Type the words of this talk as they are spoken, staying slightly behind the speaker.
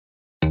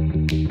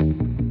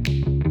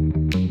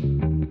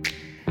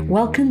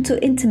Welcome to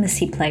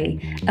Intimacy Play,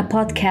 a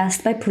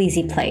podcast by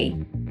Pleasy Play.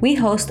 We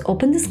host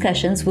open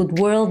discussions with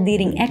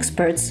world-leading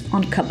experts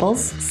on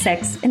couples,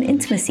 sex, and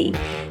intimacy,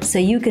 so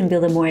you can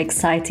build a more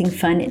exciting,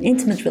 fun, and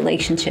intimate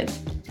relationship.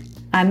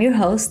 I'm your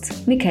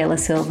host, Mikaela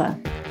Silva.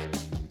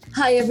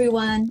 Hi,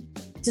 everyone.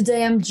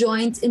 Today I'm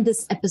joined in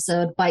this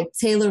episode by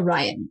Taylor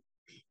Ryan.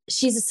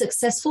 She's a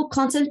successful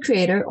content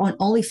creator on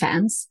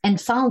OnlyFans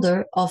and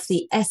founder of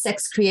the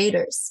SX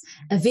Creators,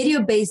 a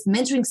video-based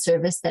mentoring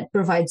service that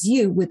provides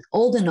you with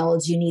all the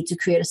knowledge you need to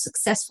create a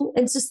successful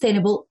and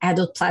sustainable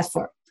adult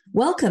platform.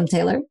 Welcome,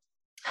 Taylor.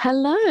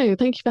 Hello.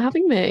 Thank you for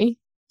having me.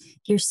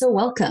 You're so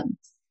welcome.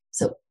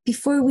 So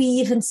before we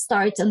even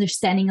start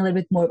understanding a little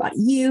bit more about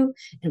you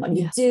and what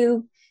you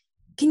do,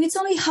 can you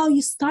tell me how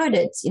you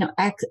started,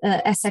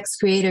 SX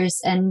Creators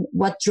and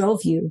what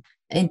drove you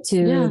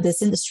into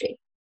this industry?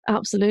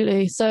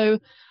 Absolutely. So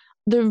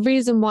the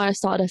reason why I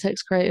started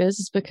SX Creators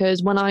is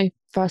because when I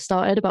first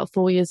started about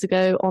 4 years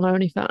ago on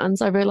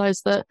OnlyFans, I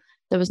realized that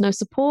there was no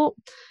support,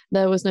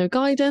 there was no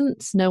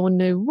guidance, no one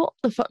knew what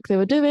the fuck they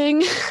were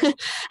doing.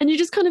 And you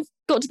just kind of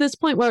got to this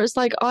point where it's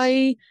like,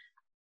 I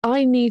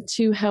need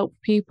to help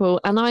people.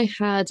 And I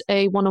had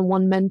a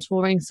one-on-one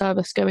mentoring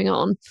service going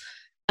on.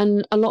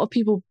 And a lot of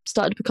people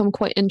started to become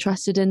quite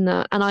interested in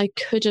that. And I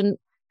couldn't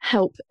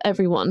help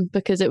everyone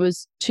because it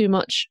was too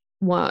much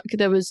work.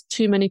 There was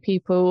too many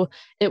people.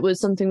 It was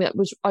something that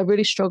I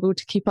really struggled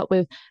to keep up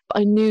with.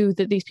 But I knew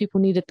that these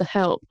people needed the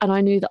help. And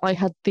I knew that I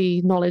had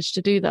the knowledge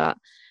to do that.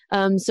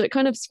 So it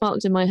kind of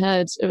sparked in my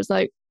head. It was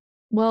like,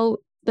 well,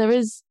 there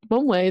is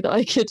one way that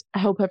I could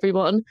help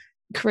everyone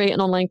create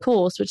an online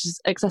course, which is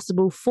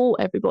accessible for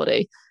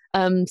everybody.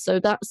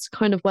 So that's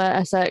kind of where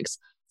SX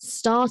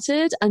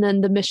started. And then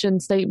the mission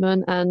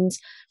statement and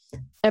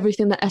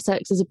everything that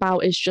SX is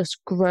about is just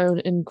grown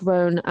and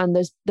grown. And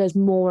there's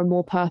more and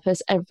more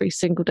purpose every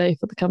single day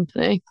for the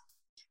company.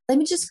 Let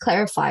me just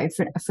clarify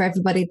for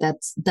everybody that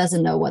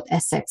doesn't know what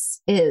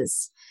SX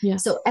is. Yeah.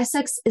 So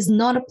SX is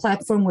not a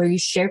platform where you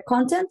share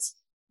content,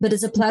 but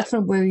it's a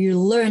platform where you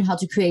learn how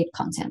to create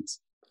content.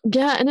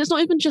 Yeah, and it's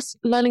not even just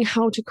learning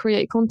how to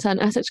create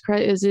content. SX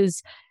Creators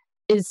is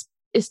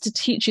to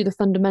teach you the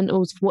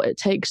fundamentals of what it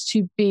takes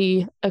to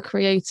be a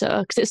creator.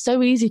 Because it's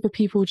so easy for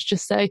people to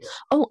just say,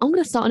 oh, I'm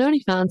going to start an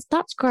OnlyFans.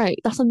 That's great.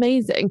 That's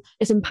amazing.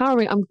 It's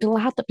empowering. I'm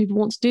glad that people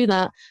want to do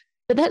that.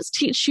 But let's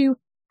teach you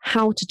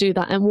how to do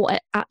that and what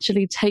it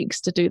actually takes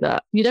to do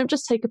that. You don't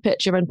just take a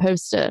picture and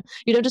post it.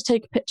 You don't just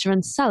take a picture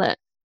and sell it.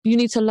 You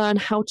need to learn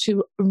how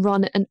to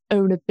run and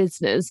own a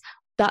business.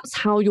 That's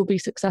how you'll be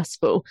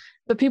successful.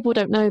 But people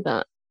don't know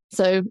that.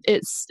 So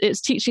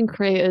it's teaching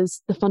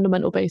creators the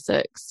fundamental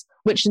basics,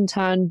 which in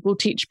turn will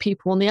teach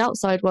people on the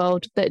outside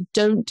world that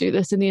don't do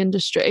this in the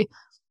industry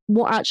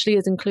what actually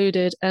is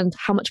included and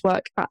how much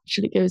work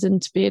actually goes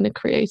into being a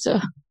creator.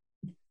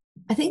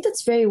 I think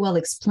that's very well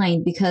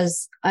explained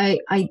because I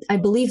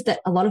believe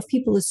that a lot of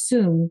people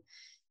assume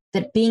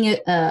that being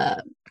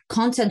a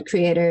content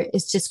creator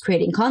is just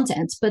creating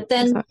content. But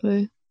then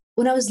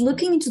when I was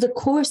looking into the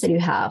course that you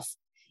have,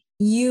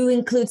 you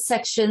include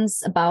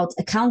sections about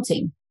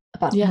accounting,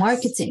 about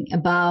marketing,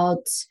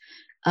 about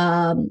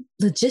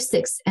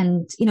logistics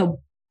and,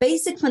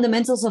 basic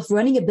fundamentals of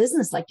running a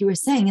business, like you were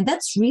saying. And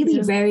that's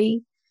really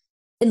very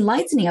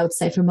enlightening, I would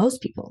say, for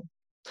most people.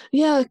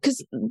 Yeah,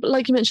 because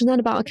like you mentioned then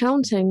about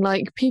accounting,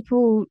 like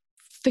people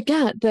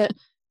forget that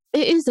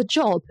it is a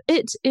job.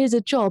 It is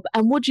a job.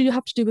 And what do you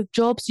have to do with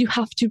jobs? You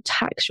have to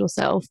tax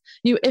yourself.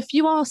 If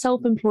you are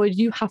self-employed,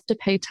 you have to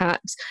pay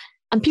tax.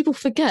 And people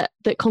forget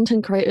that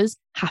content creators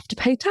have to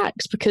pay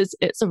tax because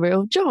it's a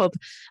real job.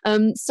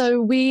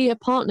 So we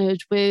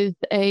partnered with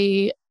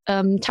a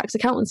tax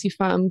accountancy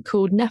firm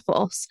called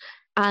Nefos,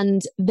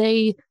 and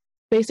they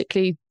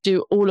basically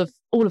do all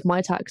of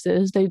my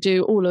taxes. They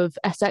do all of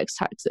SX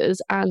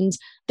taxes, and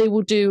they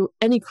will do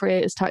any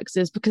creator's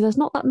taxes because there's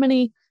not that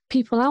many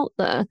people out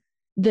there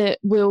that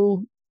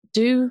will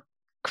do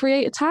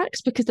creator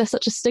tax because there's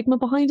such a stigma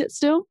behind it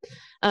still.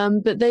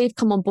 But they've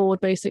come on board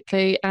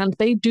basically, and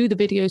they do the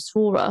videos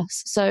for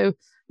us. So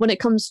when it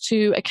comes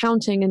to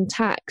accounting and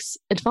tax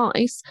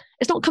advice,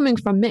 it's not coming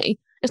from me.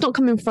 It's not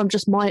coming from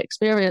just my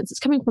experience. It's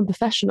coming from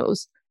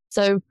professionals.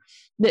 So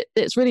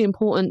it's really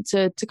important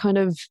to kind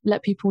of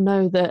let people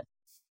know that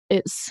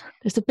it's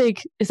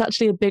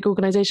actually a big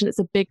organization. It's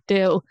a big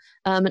deal.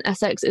 And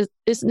SX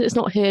it's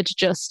not here to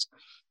just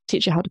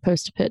teach you how to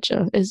post a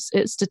picture.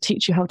 It's to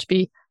teach you how to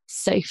be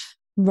safe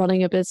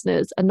running a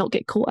business and not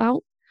get caught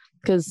out.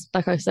 Because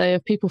like I say,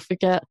 if people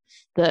forget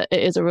that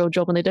it is a real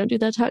job and they don't do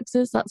their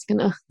taxes, that's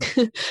gonna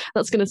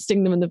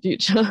sting them in the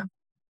future.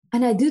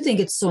 And I do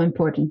think it's so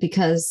important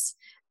because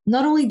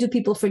not only do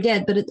people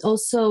forget, but it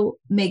also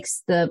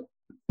makes the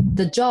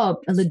job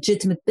a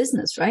legitimate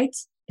business, right?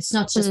 It's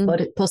not just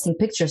posting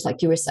pictures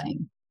like you were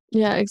saying.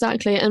 Yeah,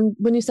 exactly. And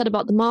when you said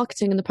about the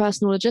marketing and the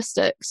personal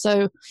logistics,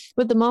 so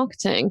with the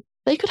marketing,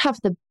 they could have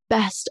the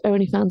best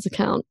OnlyFans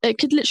account. It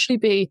could literally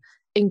be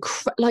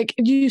like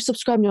you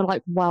subscribe and you're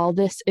like, wow,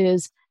 this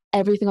is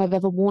everything I've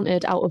ever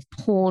wanted out of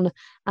porn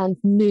and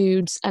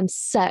nudes and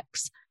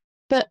sex.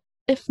 But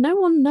if no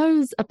one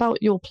knows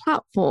about your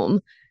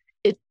platform,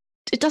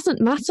 it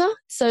doesn't matter.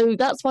 So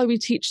that's why we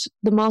teach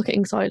the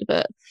marketing side of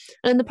it.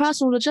 And in the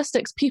personal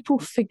logistics, people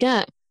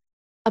forget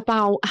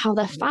about how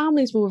their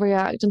families will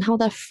react and how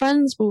their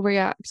friends will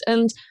react.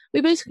 And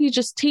we basically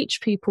just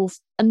teach people,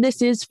 and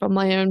this is from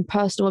my own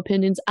personal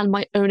opinions and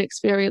my own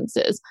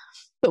experiences,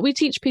 but we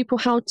teach people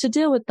how to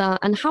deal with that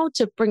and how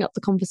to bring up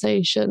the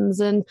conversations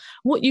and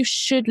what you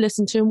should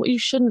listen to and what you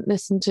shouldn't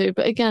listen to.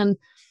 But again,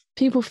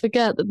 people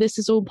forget that this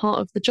is all part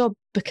of the job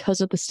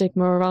because of the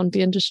stigma around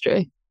the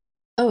industry.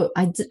 Oh,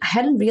 I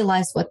hadn't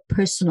realized what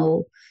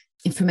personal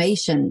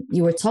information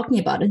you were talking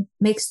about. It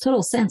makes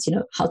total sense,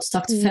 how to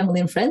talk to family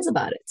and friends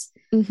about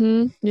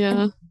it.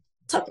 Yeah. And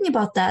talking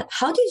about that,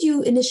 how did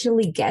you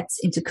initially get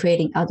into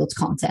creating adult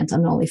content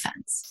on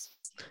OnlyFans?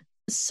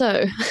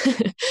 So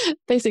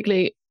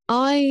basically,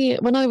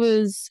 when I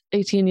was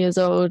 18 years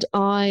old,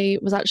 I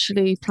was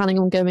actually planning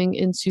on going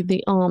into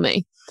the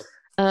army.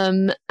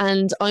 And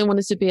I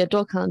wanted to be a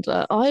dog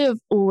handler. I have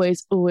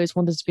always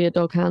wanted to be a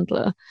dog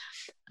handler.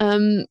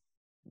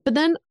 But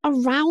then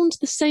around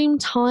the same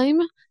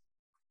time,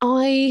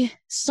 I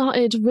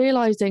started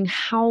realizing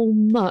how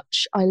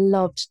much I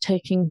loved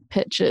taking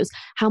pictures,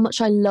 how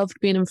much I loved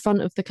being in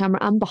front of the camera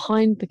and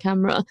behind the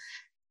camera.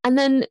 And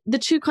then the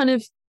two kind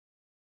of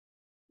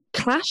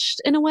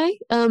clashed in a way,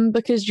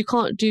 because you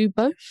can't do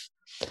both.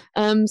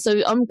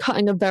 So I'm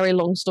cutting a very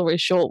long story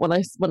short when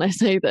I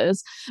say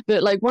this,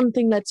 but like one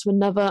thing led to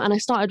another, and I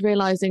started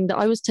realizing that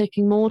I was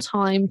taking more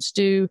time to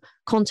do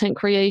content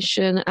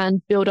creation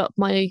and build up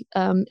my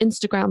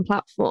Instagram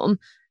platform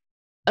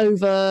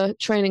over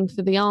training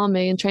for the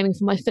army and training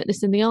for my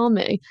fitness in the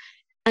army.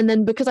 And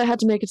then because I had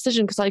to make a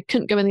decision, because I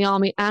couldn't go in the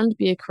army and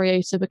be a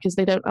creator because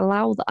they don't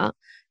allow that,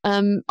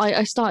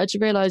 I started to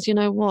realize, you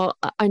know what,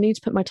 I need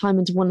to put my time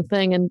into one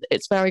thing, and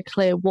it's very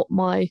clear what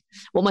my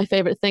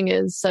favorite thing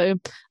is. So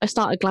I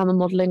started glamour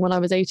modeling when I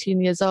was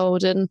 18 years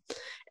old, and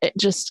it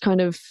just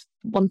kind of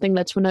one thing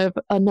led to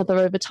another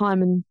over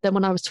time. And then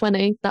when I was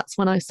 20, that's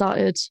when I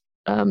started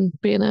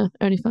being a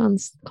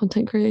OnlyFans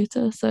content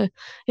creator. So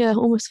yeah,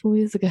 almost 4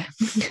 years ago.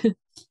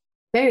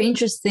 Very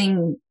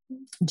interesting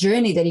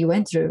journey that you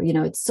went through.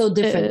 It's so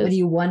different what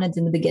you wanted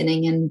in the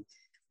beginning and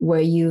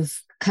where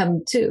you've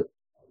come to.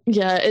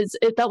 Yeah,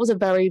 that was a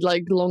very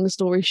like long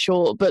story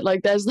short, but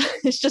like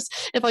it's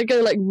just, if I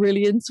go like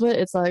really into it,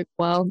 it's like,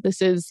 wow,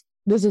 this is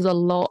a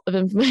lot of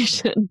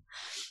information.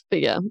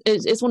 But yeah,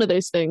 it's one of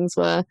those things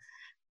where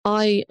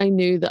I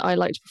knew that I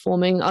liked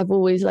performing. I've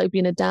always like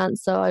been a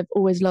dancer. I've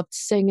always loved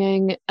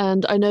singing,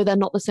 and I know they're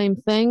not the same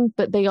thing,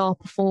 but they are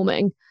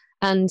performing,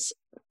 and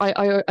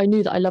I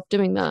knew that I loved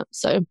doing that.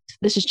 So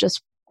this is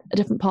just a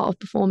different part of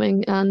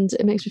performing, and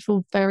it makes me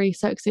feel very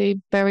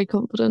sexy, very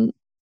confident.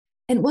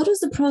 And what was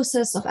the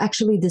process of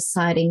actually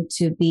deciding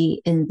to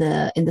be in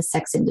the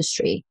sex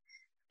industry?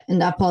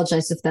 And I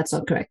apologize if that's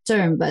not the correct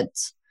term, but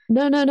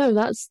no,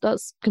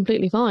 that's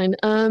completely fine.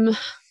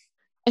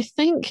 I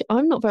think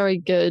I'm not very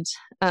good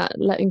at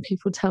letting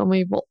people tell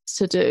me what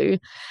to do,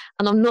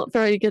 and I'm not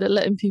very good at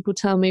letting people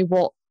tell me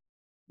what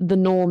the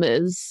norm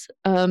is.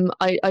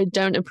 I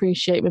don't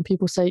appreciate when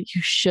people say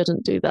you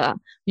shouldn't do that,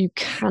 you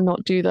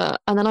cannot do that,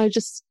 and then I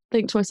just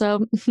think to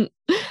myself,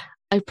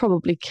 I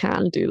probably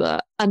can do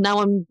that, and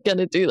now I'm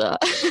gonna do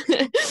that.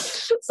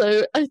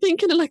 So I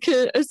think in like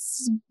a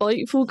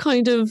spiteful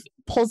kind of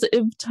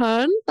positive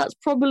turn, that's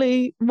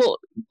probably what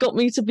got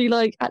me to be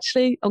like,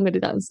 actually, I'm gonna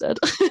do that instead.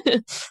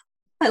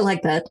 I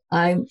like that.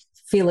 I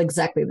feel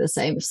exactly the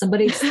same. If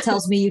somebody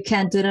tells me you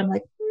can't do it, I'm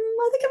like,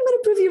 I think I'm going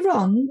to prove you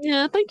wrong.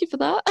 Yeah, thank you for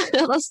that.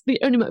 That's the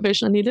only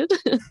motivation I needed.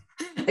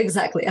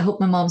 Exactly. I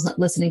hope my mom's not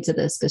listening to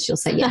this, because she'll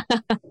say, yeah,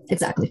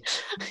 exactly.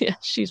 Yeah,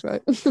 she's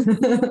right.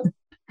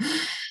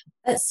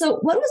 So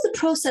what was the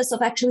process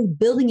of actually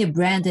building a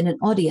brand and an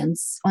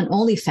audience on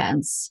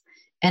OnlyFans,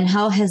 and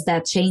how has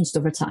that changed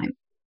over time?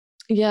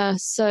 Yeah,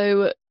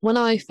 so when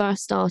I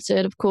first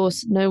started, of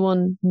course, no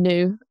one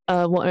knew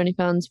what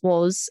OnlyFans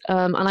was.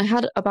 And I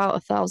had about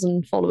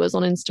 1,000 followers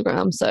on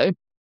Instagram. So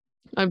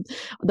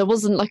there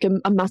wasn't like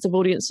a massive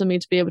audience for me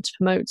to be able to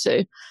promote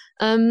to.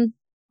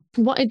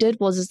 What I did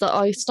was that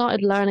I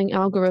started learning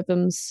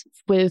algorithms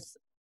with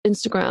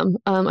Instagram.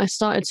 I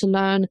started to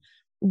learn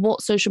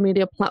what social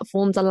media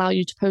platforms allow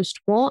you to post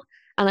what,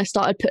 and I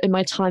started putting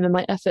my time and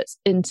my efforts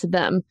into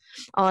them.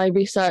 I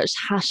researched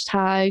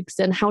hashtags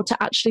and how to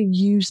actually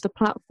use the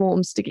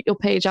platforms to get your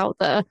page out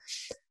there.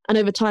 And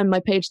over time, my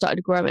page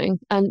started growing.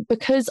 And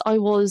because I'm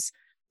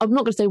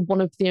not going to say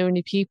one of the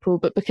only people,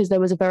 but because there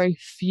was a very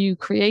few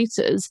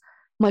creators,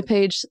 my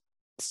page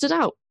stood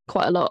out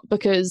quite a lot,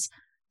 because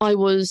I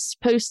was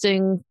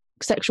posting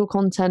sexual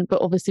content,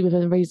 but obviously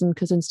within reason,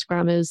 because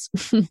Instagram is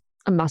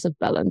a massive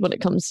bellend when it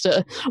comes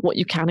to what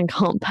you can and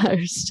can't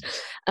post.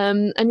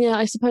 And yeah,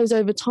 I suppose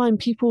over time,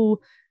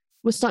 people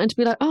were starting to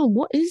be like, oh,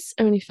 what is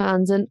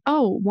OnlyFans? And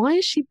oh, why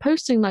is she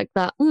posting like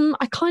that?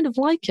 I kind of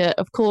like it.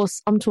 Of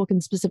course, I'm talking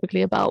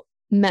specifically about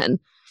men.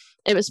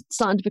 It was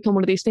starting to become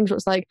one of these things where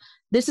it's like,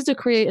 this is a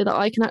creator that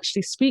I can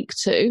actually speak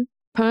to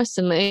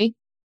personally,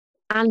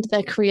 and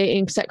they're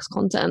creating sex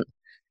content.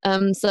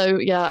 So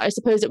yeah, I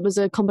suppose it was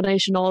a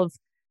combination of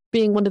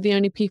being one of the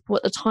only people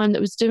at the time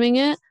that was doing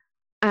it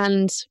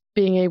and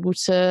being able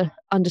to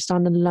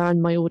understand and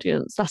learn my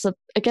audience.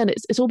 Again,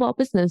 it's all about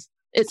business.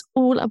 It's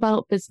all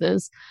about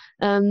business.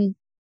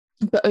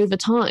 But over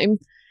time,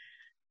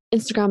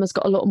 Instagram has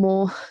got a lot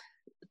more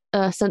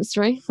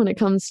sensory when it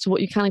comes to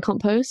what you can and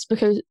can't post,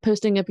 because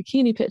posting a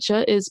bikini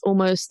picture is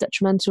almost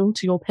detrimental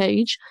to your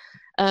page.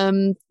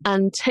 And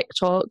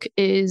TikTok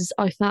is,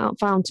 I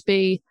found to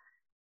be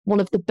one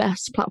of the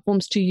best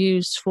platforms to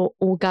use for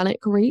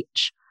organic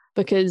reach,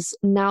 because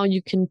now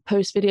you can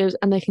post videos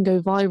and they can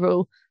go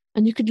viral,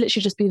 and you could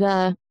literally just be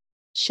there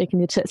shaking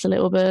your tits a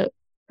little bit.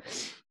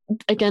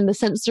 Again, the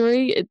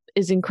sensory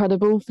is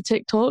incredible for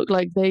TikTok.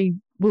 Like, they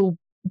will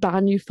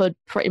ban you for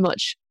pretty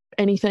much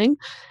anything.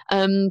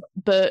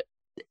 But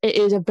it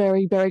is a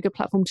very, very good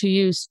platform to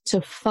use to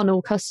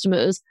funnel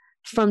customers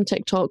from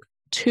TikTok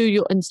to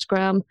your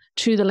Instagram,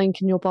 to the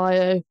link in your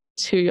bio,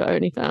 to your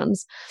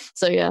OnlyFans.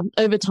 So yeah,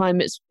 over time,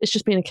 it's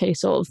just been a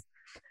case of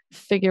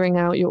figuring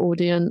out your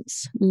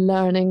audience,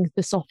 learning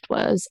the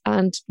softwares,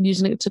 and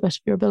using it to the best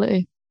of your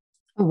ability.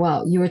 Oh,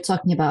 wow. You were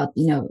talking about,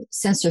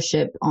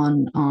 censorship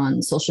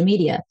on social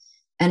media.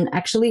 And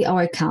actually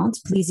our account,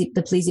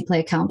 the Pleasy Play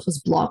account, was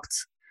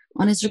blocked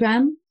on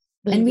Instagram.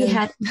 And we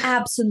had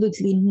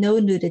absolutely no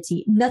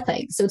nudity,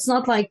 nothing. So it's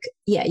not like,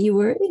 you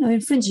were,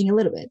 infringing a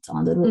little bit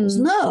on the rules.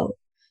 No.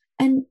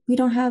 And we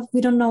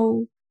don't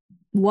know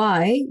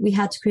why. We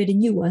had to create a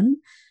new one.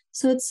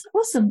 So it's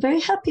awesome.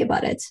 Very happy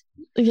about it.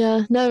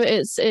 Yeah, no,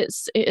 it's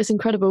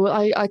incredible.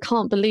 I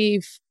can't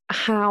believe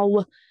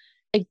how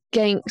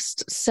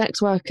against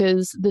sex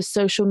workers the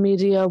social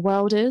media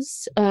world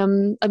is. I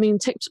mean,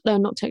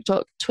 not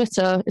TikTok,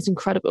 Twitter is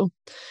incredible.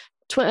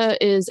 Twitter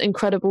is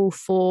incredible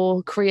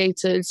for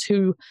creators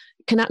who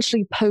can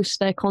actually post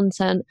their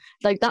content.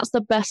 Like, that's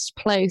the best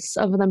place,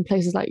 other than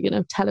places like,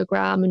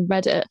 Telegram and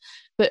Reddit.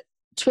 But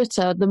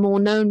Twitter, the more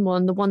known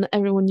one, the one that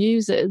everyone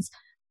uses,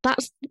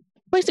 that's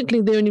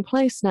basically the only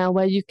place now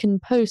where you can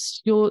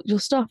post your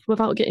stuff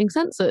without getting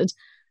censored.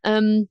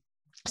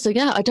 So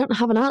yeah, I don't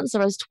have an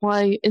answer as to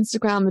why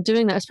Instagram are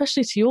doing that,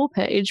 especially to your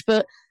page.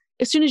 But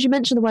as soon as you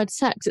mention the word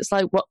sex, it's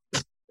like, what?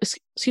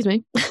 Excuse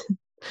me.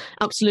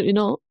 Absolutely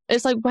not.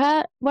 It's like,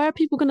 where are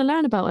people going to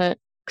learn about it?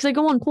 Because they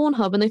go on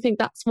Pornhub and they think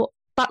that's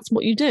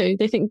what you do.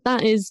 They think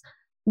that is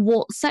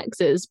what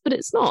sex is, but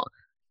it's not.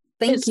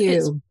 Thank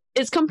you.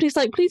 It's companies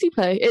like Pleasy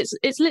Play.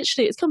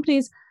 It's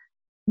companies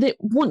that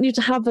want you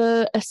to have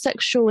a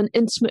sexual and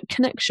intimate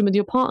connection with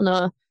your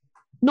partner,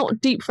 not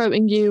deep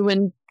throating you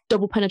and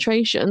double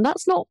penetration.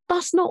 That's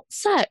not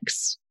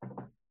sex.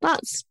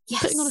 That's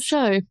putting on a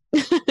show.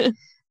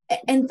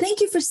 And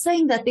thank you for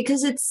saying that,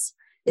 because it's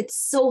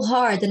so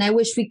hard. And I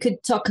wish we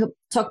could talk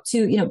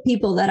to,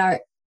 people that are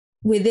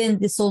within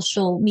the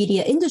social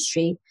media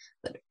industry.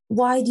 But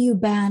why do you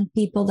ban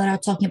people that are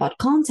talking about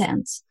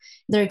content?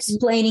 They're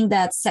explaining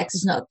that sex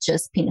is not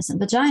just penis and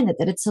vagina,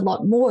 that it's a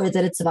lot more,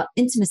 that it's about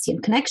intimacy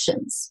and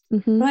connections,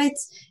 right?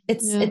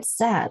 It's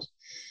sad.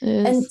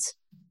 And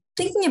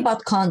thinking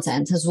about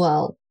content as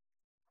well,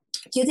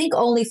 do you think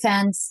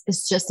OnlyFans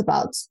is just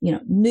about,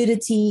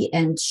 nudity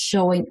and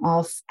showing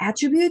off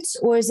attributes,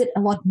 or is it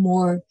a lot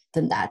more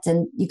than that?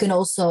 And you can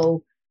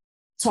also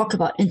talk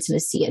about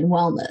intimacy and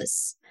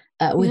wellness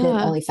within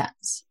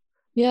OnlyFans.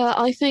 Yeah,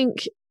 I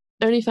think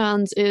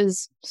OnlyFans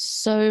is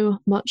so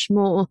much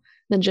more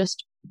than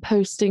just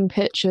posting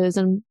pictures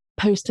and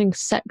posting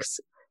sex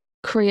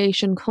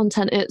creation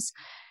content.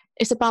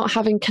 It's about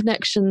having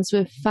connections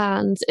with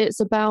fans. It's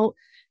about,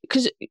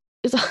 because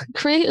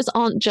creators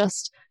aren't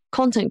just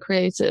content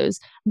creators,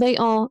 they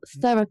are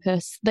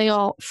therapists, they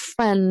are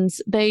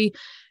friends, they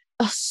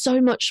are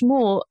so much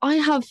more. I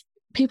have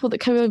people that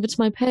come over to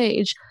my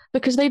page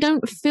because they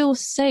don't feel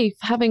safe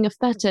having a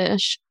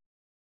fetish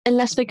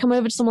unless they come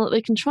over to someone that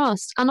they can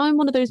trust. And I'm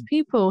one of those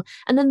people.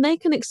 And then they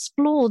can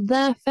explore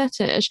their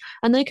fetish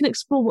and they can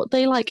explore what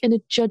they like in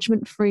a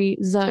judgment-free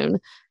zone.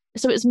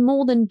 So it's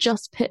more than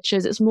just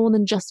pictures. It's more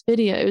than just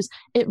videos.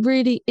 It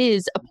really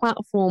is a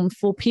platform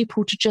for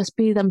people to just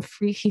be them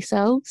freaky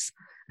selves.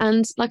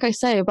 And like I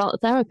say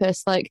about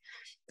therapists, like,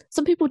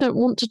 some people don't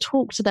want to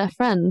talk to their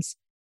friends.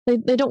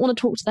 They don't want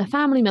to talk to their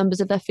family members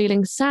if they're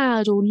feeling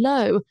sad or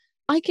low.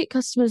 I get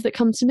customers that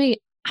come to me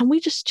and we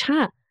just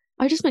chat.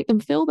 I just make them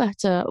feel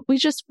better. We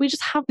just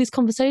have these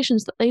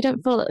conversations that they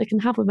don't feel that they can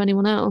have with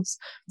anyone else.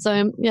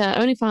 So yeah,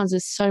 OnlyFans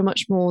is so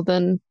much more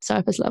than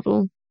surface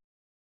level.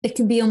 It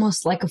can be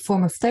almost like a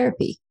form of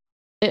therapy.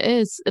 It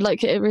is.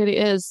 Like, it really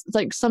is. It's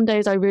like, some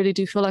days I really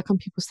do feel like I'm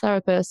people's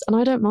therapist, and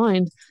I don't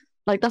mind.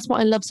 Like, that's what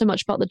I love so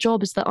much about the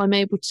job, is that I'm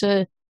able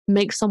to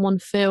make someone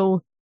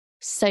feel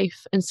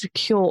safe and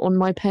secure on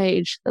my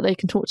page, that they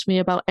can talk to me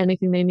about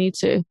anything they need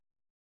to.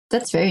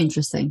 That's very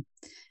interesting.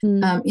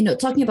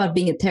 Talking about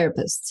being a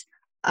therapist,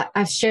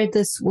 I've shared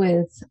this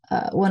with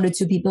one or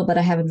two people, but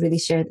I haven't really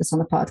shared this on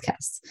the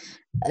podcast.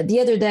 The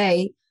other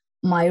day,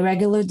 my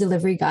regular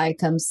delivery guy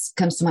comes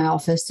to my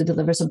office to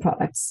deliver some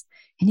products.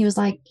 And he was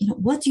like,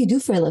 what do you do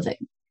for a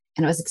living?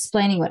 And I was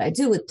explaining what I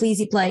do with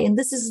Pleasy Play. And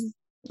this is,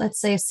 let's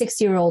say, a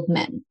 6-year-old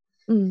man.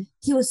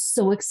 He was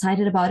so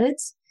excited about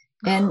it.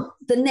 And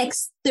the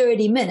next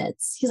 30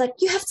 minutes, he's like,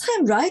 you have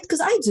time, right?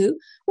 Because I do.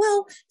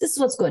 Well, this is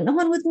what's going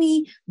on with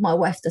me. My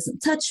wife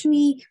doesn't touch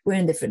me. We're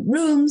in different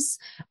rooms.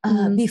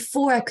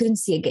 Before, I couldn't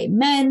see a gay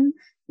man.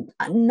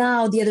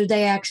 Now, the other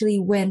day, I actually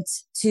went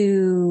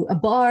to a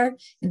bar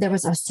and I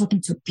was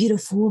talking to a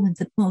beautiful woman,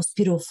 the most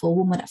beautiful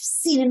woman I've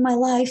seen in my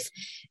life.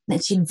 And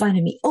then she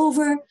invited me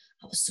over.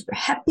 I was super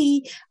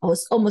happy. I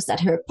was almost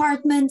at her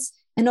apartment.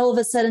 And all of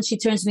a sudden, she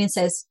turns to me and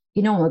says,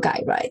 you know, I'm a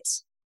guy, right?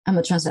 I'm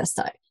a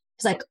transvestite.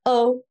 It's like,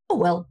 oh,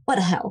 well, what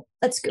the hell?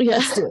 Let's go. Yeah.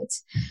 Let's do it.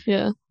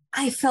 Yeah.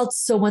 I felt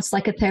so much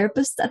like a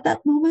therapist at that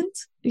moment.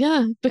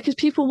 Yeah, because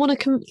people want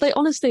to like,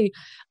 honestly,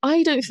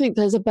 I don't think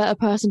there's a better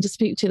person to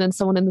speak to than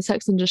someone in the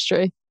sex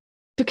industry,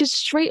 because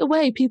straight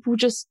away people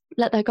just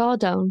let their guard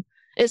down.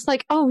 It's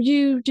like, oh,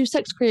 you do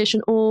sex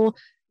creation or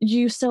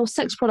you sell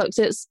sex products.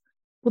 It's,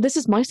 well, this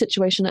is my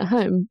situation at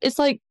home. It's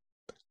like,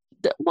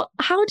 what?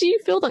 How do you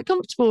feel that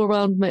comfortable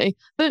around me?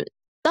 But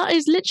that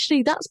is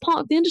literally, that's part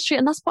of the industry.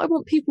 And that's what I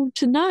want people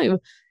to know,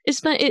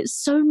 is that it's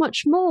so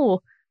much more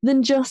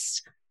than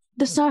just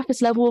the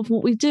surface level of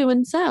what we do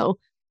and sell.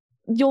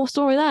 Your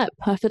story there,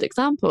 perfect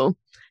example.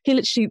 He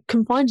literally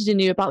confided in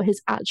you about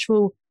his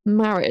actual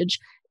marriage,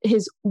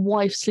 his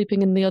wife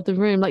sleeping in the other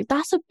room. Like,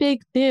 that's a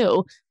big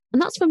deal.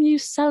 And that's from you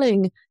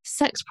selling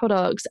sex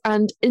products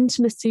and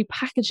intimacy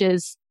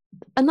packages.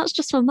 And that's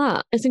just from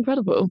that. It's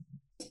incredible.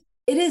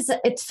 It is.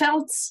 It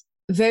felt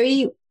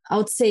very, I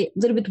would say, a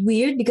little bit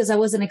weird because I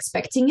wasn't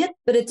expecting it,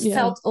 but it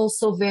felt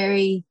also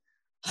very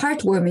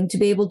heartwarming to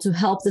be able to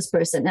help this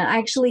person. And I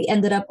actually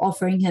ended up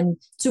offering him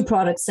 2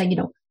 products saying, you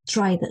know,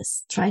 try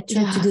this, try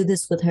to do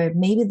this with her.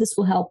 Maybe this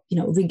will help, you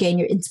know, regain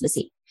your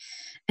intimacy.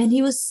 And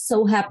he was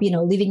so happy, you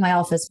know, leaving my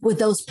office with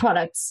those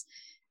products.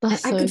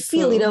 That's and I could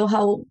feel, you know,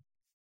 how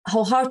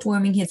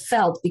heartwarming it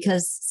felt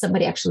because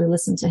somebody actually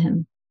listened to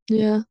him.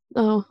 Yeah.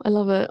 Oh, I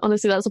love it.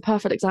 Honestly, that's a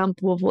perfect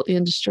example of what the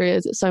industry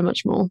is. It's so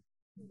much more.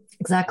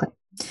 Exactly.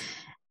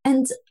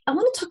 And I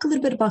want to talk a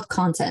little bit about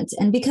content.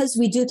 And because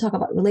we do talk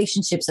about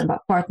relationships and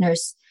about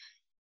partners,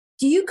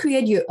 do you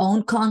create your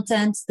own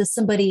content? Does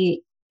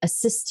somebody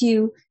assist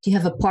you? Do you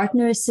have a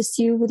partner assist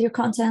you with your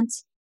content?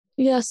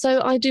 Yeah,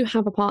 so I do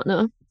have a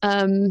partner,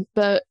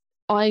 but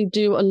I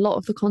do a lot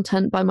of the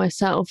content by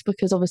myself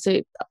because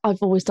obviously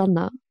I've always done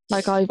that.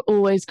 Like, I've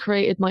always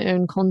created my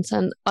own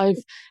content. I've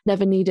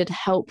never needed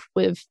help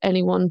with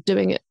anyone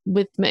doing it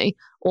with me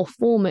or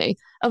for me,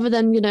 other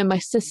than, you know, my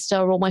sister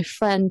or my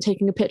friend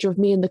taking a picture of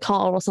me in the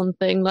car or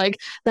something. Like,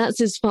 that's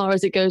as far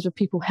as it goes with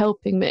people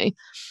helping me.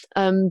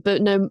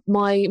 But no,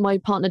 my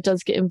partner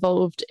does get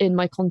involved in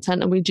my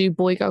content, and we do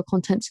boy-girl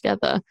content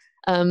together,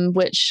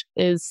 which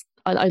is,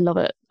 I love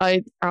it.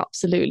 I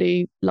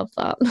absolutely love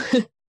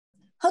that.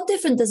 How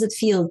different does it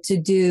feel to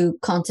do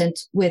content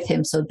with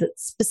him? So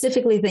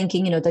specifically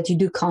thinking, you know, that you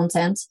do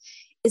content,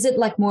 is it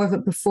like more of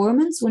a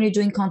performance when you're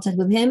doing content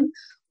with him?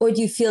 Or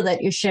do you feel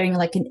that you're sharing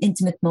like an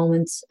intimate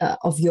moment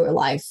of your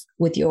life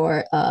with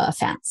your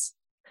fans?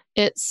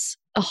 It's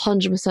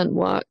 100%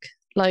 work.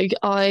 Like,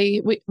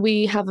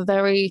 we have a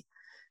very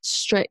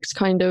strict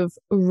kind of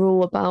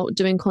rule about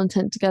doing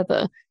content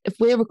together. If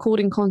we're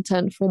recording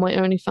content for my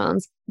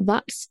OnlyFans,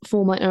 that's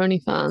for my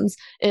OnlyFans.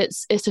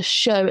 It's a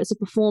show, it's a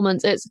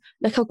performance. It's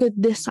like, how good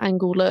this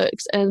angle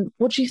looks, and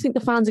what do you think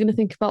the fans are going to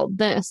think about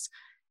this?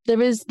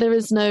 There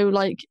is no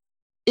like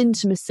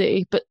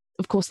intimacy, but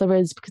of course there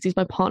is, because he's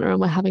my partner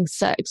and we're having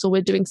sex or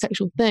we're doing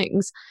sexual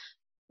things,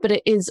 but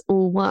it is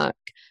all work.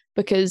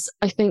 Because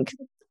I think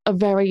a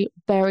very,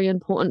 very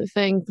important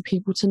thing for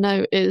people to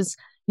know is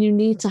you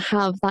need to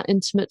have that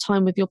intimate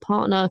time with your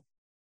partner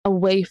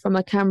away from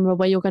a camera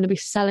where you're going to be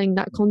selling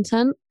that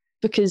content,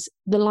 because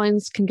the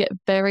lines can get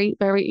very,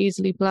 very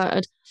easily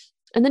blurred.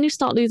 And then you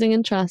start losing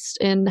interest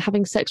in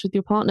having sex with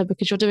your partner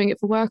because you're doing it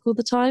for work all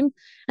the time.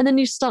 And then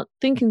you start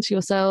thinking to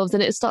yourselves,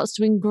 and it starts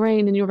to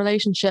ingrain in your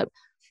relationship,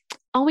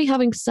 are we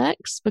having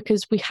sex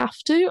because we have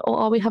to, or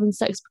are we having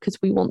sex because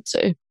we want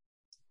to?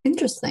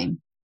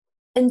 Interesting.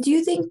 And do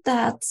you think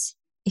that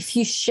if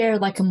you share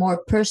like a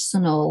more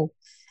personal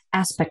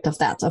aspect of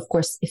that, of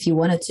course, if you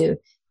wanted to,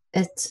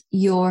 that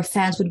your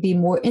fans would be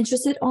more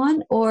interested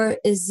on, or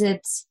is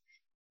it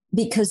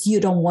because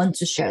you don't want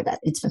to share that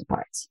intimate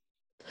part?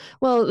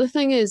 Well, the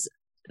thing is,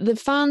 the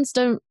fans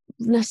don't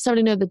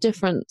necessarily know the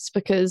difference,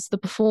 because the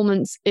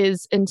performance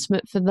is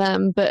intimate for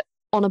them, but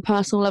on a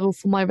personal level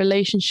for my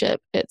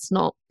relationship, it's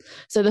not.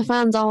 So the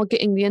fans are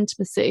getting the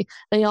intimacy,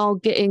 they are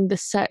getting the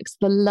sex,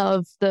 the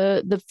love,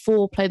 the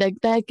foreplay,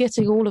 they're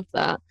getting all of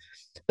that,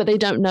 but they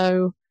don't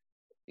know,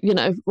 you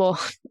know, well,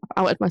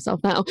 I'll outed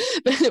myself now,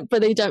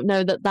 but they don't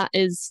know that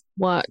is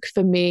work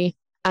for me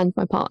and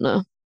my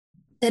partner.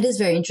 That is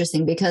very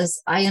interesting,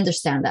 because I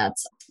understand that,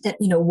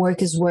 you know,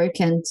 work is work.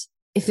 And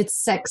if it's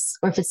sex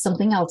or if it's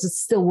something else, it's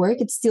still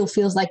work. It still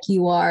feels like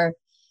you are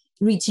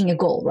reaching a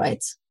goal,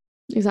 right?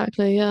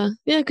 Exactly. Yeah.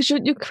 Yeah. Because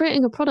you're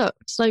creating a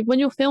product. Like, when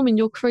you're filming,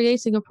 you're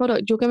creating a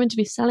product. You're going to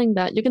be selling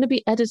that. You're going to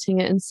be editing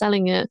it and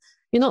selling it.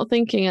 You're not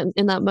thinking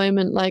in that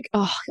moment like,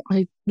 oh,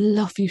 I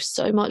love you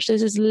so much.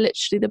 This is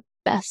literally the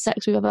best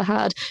sex we've ever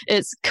had.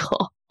 It's,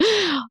 God,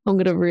 I'm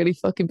going to really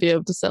fucking be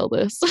able to sell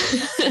this.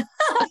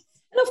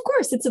 And of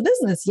course, it's a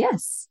business.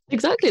 Yes.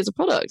 Exactly. It's a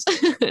product.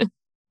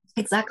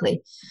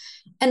 Exactly.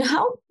 And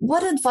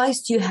what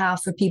advice do you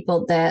have for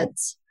people that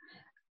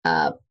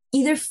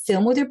either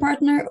film with your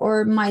partner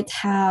or might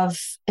have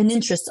an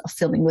interest of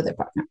filming with their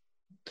partner?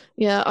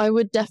 Yeah, I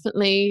would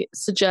definitely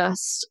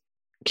suggest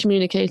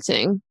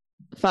communicating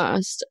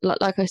first.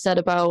 Like I said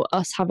about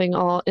us having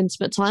our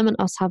intimate time and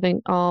us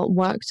having our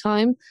work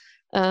time.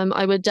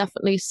 I would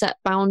definitely set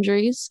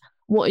boundaries.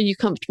 What are you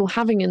comfortable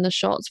having in the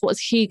shots? What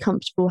is he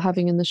comfortable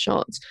having in the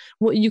shots?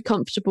 What are you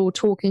comfortable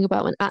talking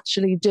about and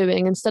actually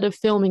doing, instead of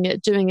filming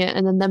it, doing it,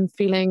 and then them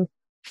feeling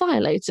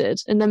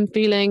violated and then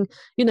feeling,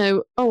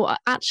 oh,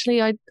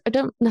 actually, I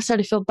don't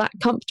necessarily feel that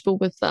comfortable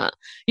with that.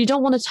 You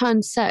don't want to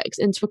turn sex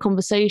into a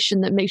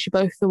conversation that makes you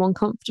both feel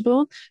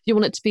uncomfortable. You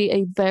want it to be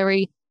a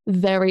very,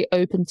 very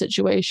open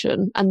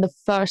situation. And the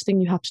first thing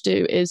you have to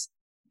do is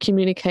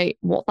communicate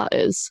what that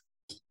is.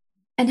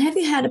 And have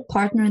you had a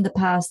partner in the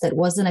past that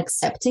wasn't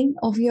accepting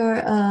of your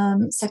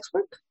sex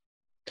work?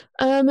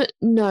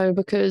 No,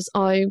 because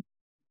I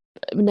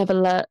never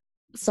let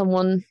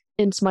someone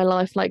into my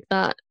life like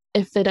that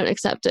if they don't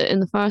accept it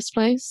in the first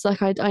place.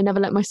 Like I never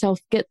let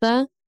myself get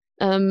there.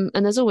 And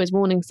there's always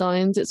warning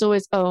signs. It's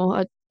always,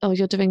 oh,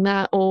 you're doing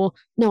that, or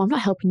no, I'm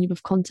not helping you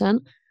with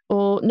content,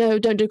 or no,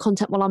 don't do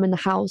content while I'm in the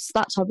house.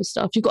 That type of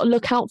stuff. You've got to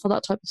look out for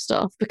that type of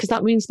stuff, because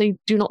that means they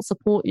do not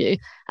support you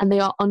and they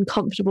are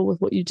uncomfortable with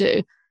what you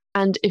do.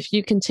 And if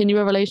you continue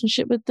a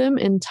relationship with them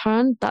in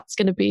turn, that's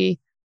going to be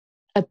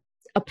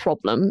a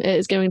problem. It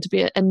is going to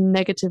be a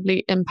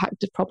negatively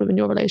impacted problem in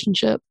your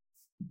relationship.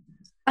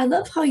 I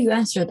love how you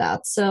answer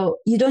that. So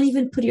you don't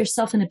even put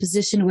yourself in a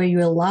position where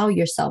you allow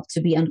yourself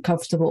to be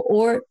uncomfortable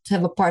or to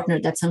have a partner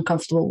that's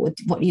uncomfortable with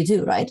what you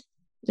do, right?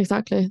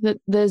 Exactly.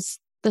 There's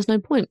no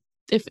point.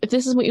 If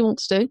this is what you want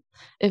to do,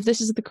 if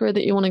this is the career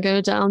that you want to go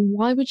down,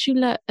 why would you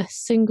let a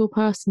single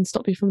person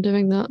stop you from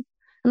doing that?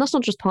 And that's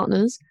not just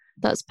partners.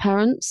 That's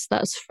parents,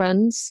 that's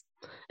friends,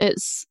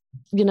 it's,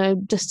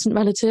 distant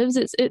relatives,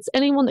 it's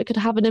anyone that could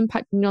have an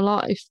impact in your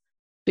life,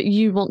 but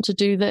you want to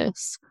do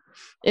this.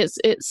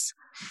 It's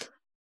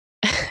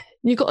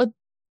you got to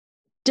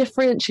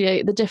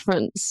differentiate the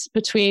difference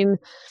between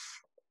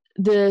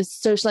the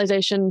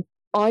socialization,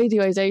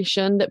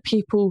 idealization that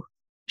people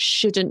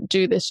shouldn't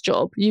do this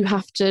job. You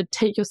have to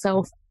take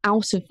yourself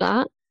out of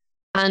that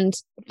and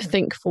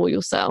think for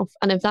yourself.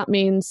 And if that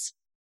means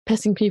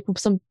pissing people,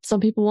 some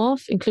people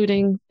off,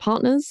 including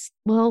partners,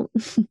 well,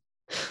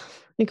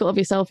 you've got to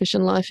be selfish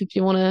in life if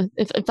you want to,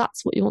 if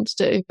that's what you want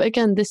to do. But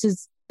again, this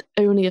is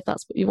only if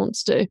that's what you want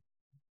to do.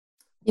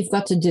 You've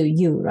got to do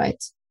you,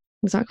 right?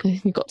 Exactly.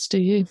 You've got to do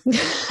you.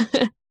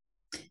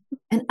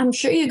 And I'm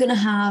sure you're going to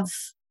have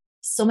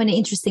so many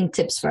interesting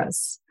tips for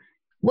us.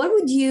 What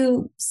would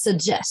you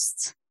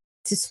suggest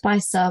to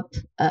spice up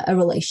a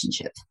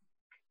relationship?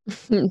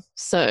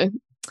 So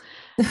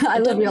I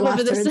love your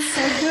laughter. It's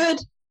so good.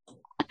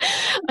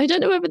 I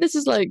don't know whether this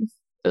is like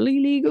fully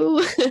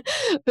legal,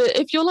 but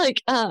if you're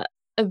like at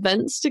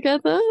events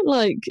together,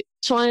 like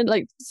try and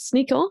like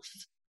sneak off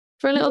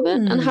for a little bit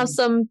and have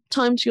some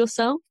time to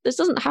yourself. This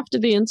doesn't have to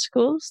be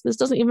intercourse. This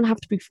doesn't even have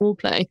to be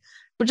foreplay,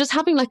 but just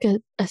having like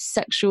a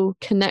sexual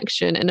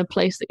connection in a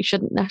place that you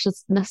shouldn't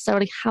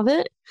necessarily have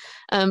it.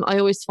 I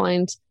always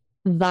find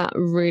that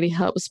really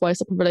helps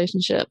spice up a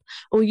relationship.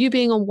 Or you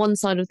being on one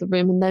side of the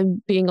room and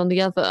then being on the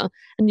other,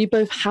 and you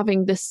both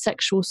having this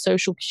sexual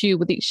social cue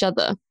with each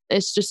other.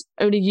 It's just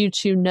only you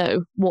two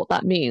know what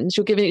that means.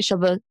 You're giving each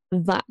other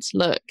that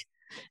look.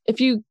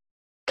 If you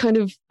kind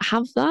of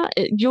have that,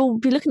 you'll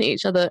be looking at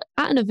each other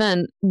at an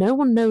event. No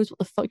one knows what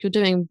the fuck you're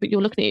doing, but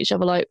you're looking at each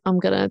other like, I'm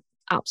gonna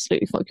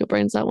absolutely fuck your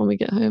brains out when we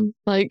get home.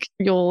 Like,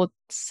 you're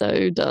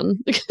so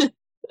done.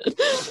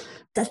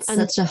 That's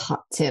such a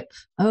hot tip.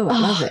 Oh, I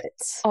love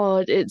it.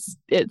 Oh, it's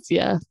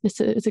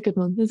a good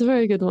one. It's a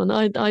very good one.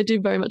 I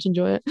do very much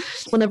enjoy it.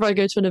 Whenever I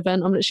go to an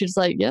event, I'm literally just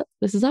like, yep,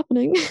 this is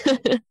happening.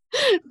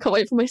 Can't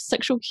wait for my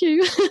sexual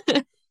cue.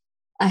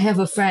 I have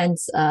a friend,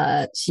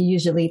 she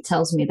usually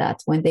tells me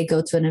that when they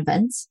go to an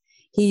event,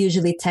 he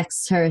usually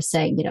texts her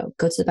saying,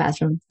 go to the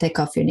bathroom, take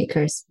off your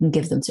knickers and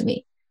give them to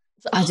me.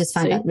 I just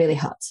find that really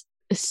hot.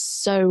 It's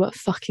so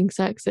fucking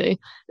sexy,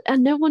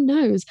 and no one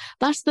knows.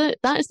 That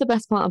is the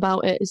best part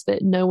about it, is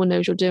that no one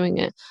knows you're doing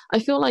it. I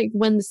feel like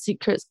when the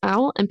secret's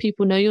out and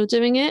people know you're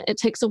doing it, it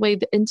takes away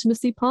the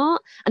intimacy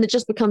part, and it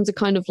just becomes a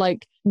kind of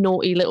like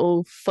naughty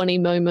little funny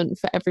moment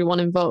for everyone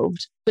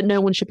involved. But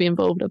no one should be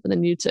involved other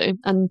than you two,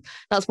 and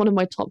that's one of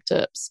my top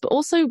tips. But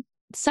also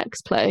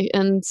sex play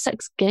and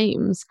sex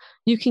games,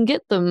 you can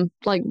get them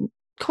like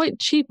quite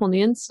cheap on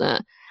the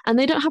internet, and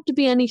they don't have to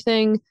be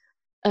anything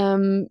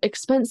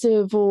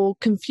expensive or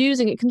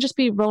confusing. It can just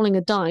be rolling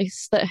a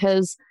dice that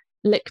has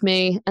lick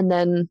me and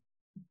then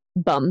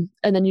bum,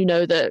 and then you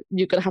know that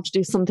you're going to have to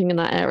do something in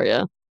that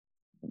area.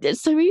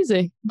 It's so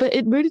easy, but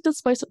it really does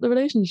spice up the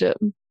relationship.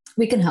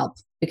 We can help.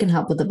 We can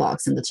help with the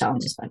box and the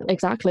challenges, by the way.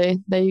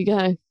 Exactly. There you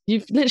go. You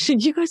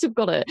guys have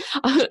got it.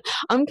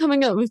 I'm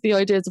coming up with the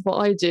ideas of what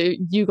I do.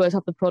 You guys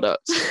have the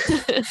product.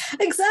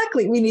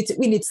 Exactly. We need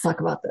to talk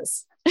about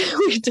this.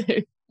 We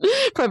do.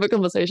 Private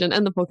conversation.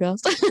 End the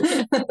podcast.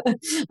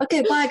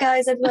 Okay, bye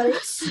guys, everybody.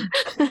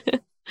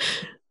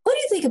 What do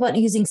you think about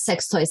using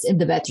sex toys in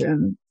the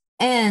bedroom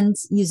and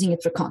using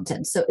it for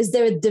content? So is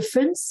there a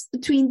difference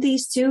between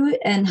these two,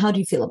 and how do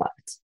you feel about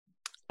it?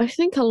 I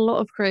think a lot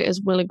of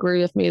creators will agree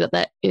with me that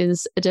there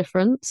is a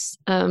difference.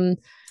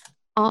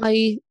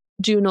 I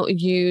do not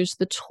use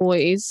the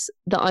toys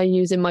that I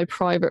use in my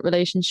private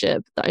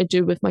relationship that I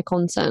do with my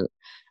content.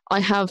 I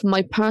have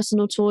my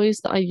personal toys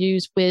that I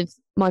use with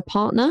my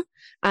partner,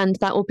 and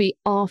that will be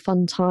our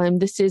fun time.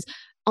 This is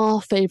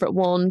our favorite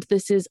wand.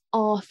 This is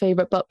our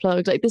favorite butt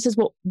plug. Like, this is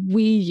what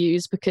we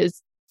use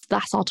because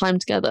that's our time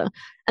together.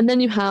 And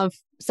then you have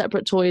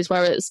separate toys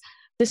where it's,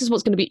 this is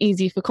what's going to be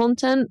easy for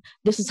content.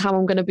 This is how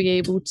I'm going to be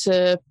able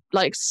to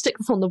like stick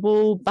this on the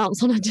wall,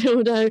 bounce on a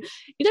dildo.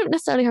 You don't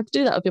necessarily have to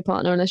do that with your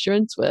partner unless you're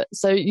into it.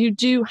 So you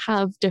do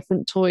have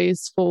different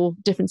toys for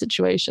different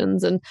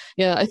situations. And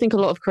yeah, I think a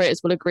lot of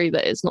creators will agree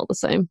that it's not the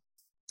same.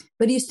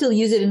 But you still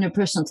use it in your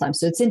personal time.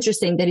 So it's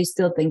interesting that you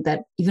still think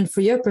that even for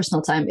your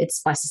personal time, it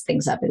spices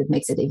things up and it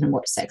makes it even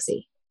more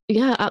sexy.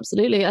 Yeah,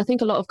 absolutely. I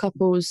think a lot of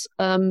couples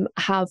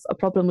have a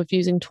problem with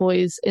using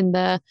toys in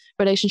their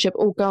relationship.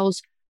 All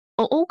girls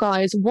or all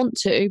guys want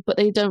to, but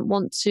they don't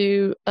want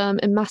to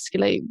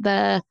emasculate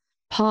their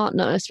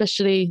partner,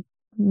 especially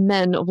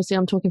men. Obviously,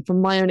 I'm talking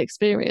from my own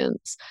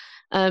experience.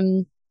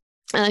 And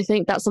I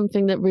think that's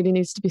something that really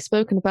needs to be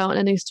spoken about, and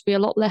it needs to be a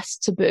lot less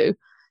taboo.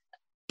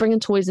 Bringing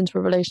toys into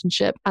a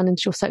relationship and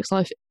into your sex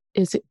life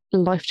is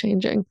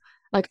life-changing.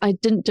 Like, I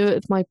didn't do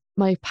it with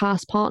my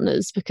past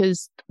partners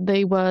because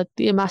they were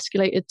the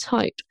emasculated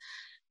type.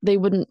 They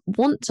wouldn't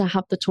want to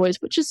have the toys,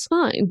 which is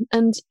fine.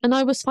 And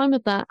I was fine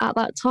with that at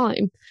that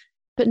time.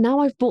 But now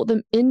I've brought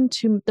them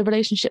into the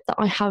relationship that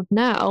I have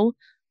now.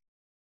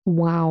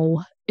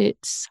 Wow,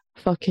 it's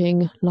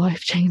fucking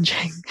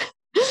life-changing.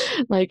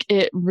 Like,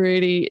 it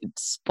really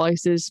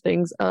spices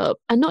things up.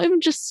 And not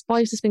even just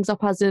spices things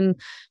up as in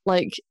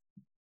like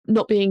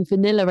not being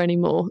vanilla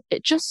anymore.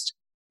 It just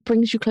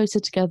brings you closer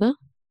together.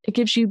 It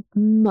gives you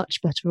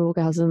much better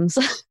orgasms.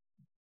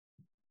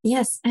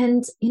 Yes.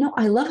 And,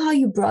 I love how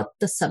you brought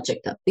the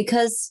subject up,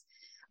 because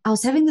I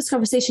was having this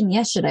conversation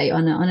yesterday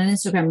on an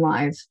Instagram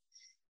live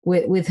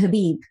with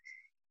Habib.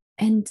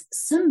 And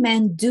some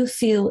men do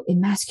feel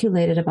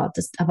emasculated about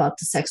the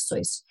sex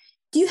toys.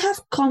 Do you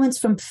have comments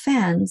from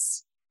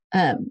fans,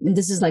 and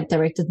this is like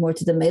directed more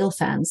to the male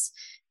fans,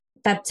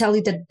 that tell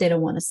you that they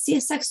don't want to see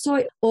a sex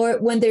toy, or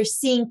when they're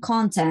seeing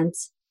content,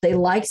 they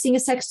like seeing a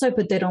sex toy,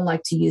 but they don't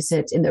like to use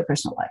it in their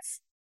personal life?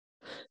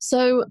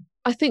 So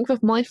I think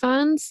with my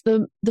fans,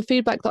 the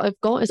feedback that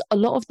I've got is a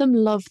lot of them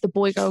love the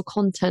boy-girl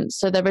content.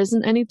 So there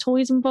isn't any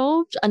toys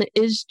involved, and it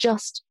is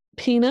just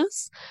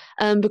penis.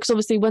 Because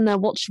obviously when they're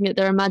watching it,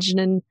 they're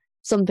imagining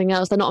something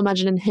else. They're not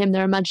imagining him,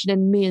 they're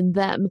imagining me and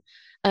them.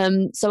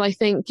 So I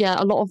think, yeah,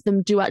 a lot of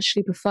them do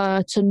actually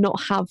prefer to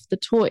not have the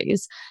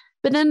toys.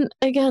 But then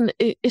again,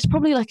 it's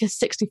probably like a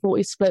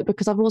 60-40 split,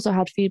 because I've also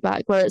had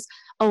feedback where it's,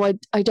 oh,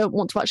 I don't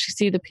want to actually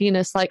see the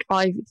penis. Like,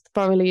 I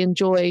thoroughly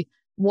enjoy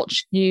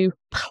watching you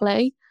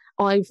play.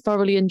 I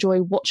thoroughly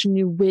enjoy watching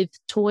you with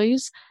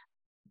toys.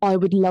 I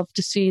would love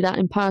to see that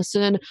in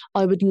person.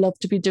 I would love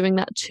to be doing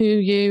that to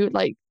you.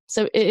 Like,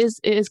 so it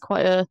is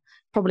quite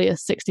probably a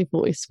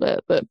 60-40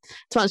 split. But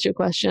to answer your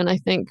question, I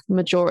think the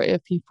majority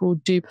of people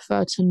do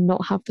prefer to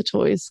not have the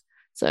toys.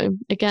 So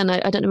again,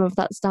 I don't know if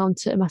that's down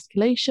to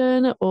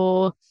emasculation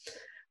or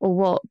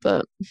what,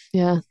 but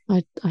yeah,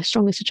 I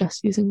strongly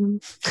suggest using them.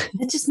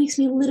 It just makes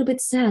me a little bit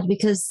sad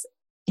because,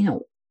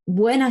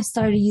 when I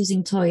started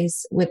using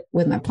toys with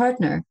my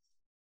partner,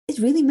 it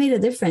really made a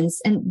difference.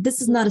 And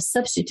this is not a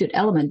substitute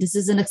element. This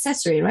is an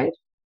accessory, right?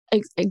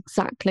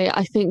 Exactly.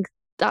 I think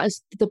that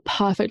is the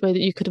perfect way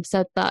that you could have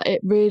said that. It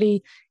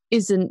really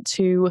isn't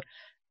to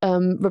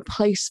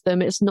replace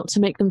them. It's not to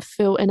make them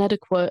feel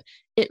inadequate.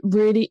 It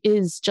really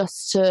is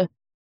just to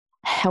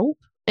help.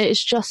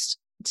 It's just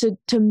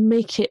to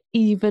make it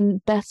even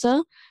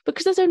better,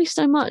 because there's only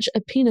so much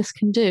a penis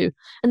can do,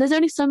 and there's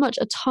only so much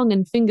a tongue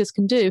and fingers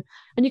can do,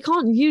 and you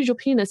can't use your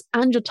penis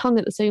and your tongue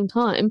at the same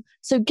time.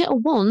 So get a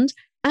wand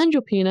and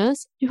your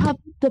penis. You have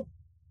the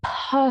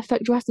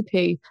perfect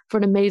recipe for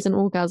an amazing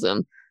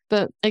orgasm.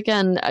 But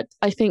again,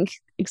 I think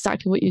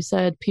exactly what you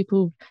said,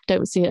 people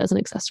don't see it as an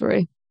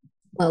accessory.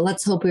 Well,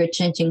 let's hope we're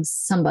changing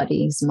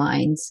somebody's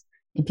minds,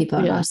 and people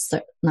are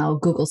now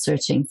Google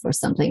searching for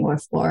something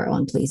or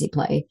on Pleasy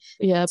Play.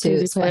 Yeah,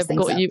 Pleasy Play, I've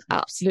got you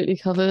absolutely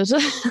covered.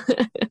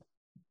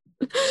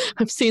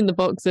 I've seen the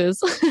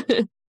boxes.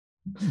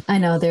 I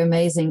know, they're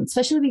amazing,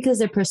 especially because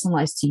they're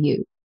personalized to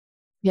you.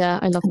 Yeah,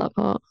 I love that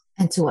part.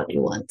 And to what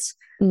you want.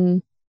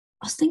 I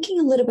was thinking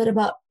a little bit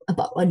about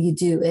what you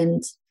do,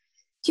 and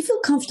do you feel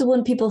comfortable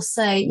when people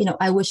say,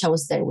 I wish I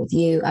was there with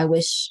you. I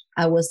wish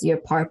I was your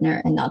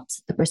partner and not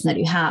the person that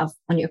you have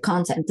on your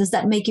content. Does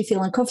that make you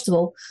feel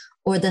uncomfortable,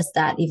 or does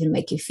that even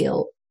make you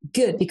feel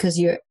good because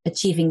you're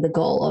achieving the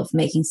goal of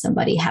making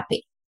somebody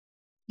happy.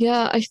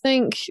 Yeah, I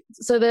think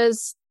so.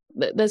 There's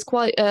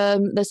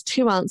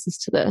two answers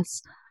to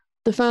this.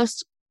 The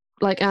first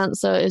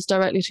answer is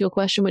directly to your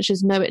question, which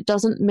is no, it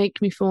doesn't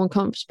make me feel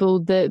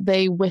uncomfortable that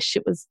they wish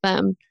it was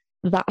them.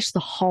 That's the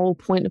whole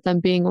point of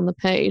them being on the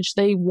page.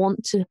 They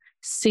want to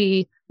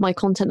see my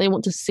content. They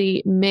want to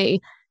see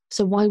me.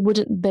 So why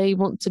wouldn't they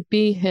want to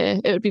be here?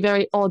 It would be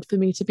very odd for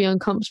me to be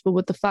uncomfortable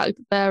with the fact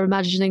that they're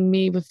imagining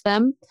me with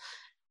them.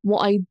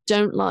 What I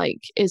don't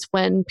like is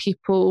when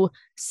people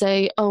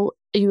say, oh,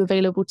 are you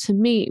available to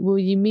meet? Will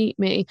you meet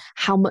me?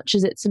 How much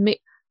is it to meet?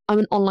 I'm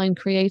an online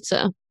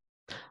creator.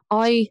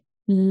 I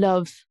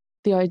love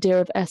the idea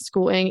of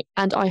escorting,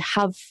 and I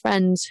have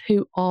friends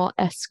who are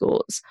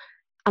escorts,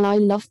 and I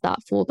love that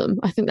for them.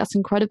 I think that's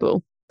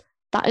incredible.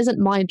 That isn't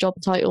my job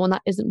title, and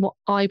that isn't what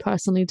I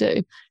personally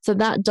do. So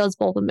that does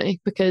bother me,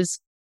 because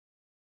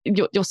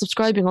you're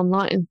subscribing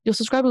online. You're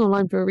subscribing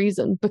online for a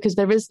reason, because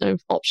there is no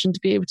option to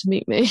be able to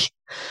meet me.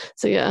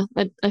 So yeah,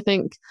 I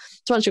think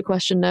to answer your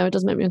question, no, it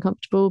doesn't make me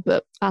uncomfortable,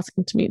 but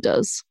asking to meet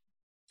does.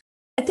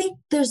 I think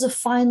there's a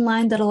fine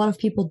line that a lot of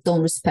people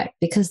don't respect,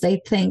 because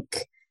they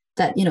think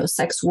that,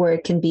 sex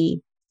work can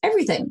be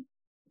everything,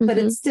 but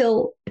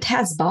it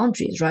has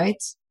boundaries,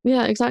 right?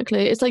 Yeah,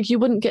 exactly. It's like you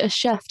wouldn't get a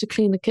chef to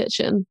clean the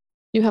kitchen.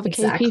 You have a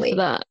KP for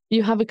that.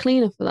 You have a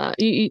cleaner for that.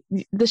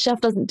 The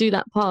chef doesn't do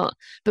that part.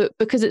 But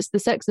because it's the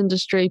sex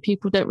industry,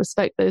 people don't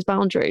respect those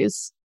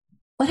boundaries.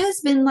 What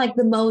has been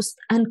the most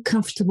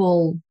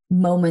uncomfortable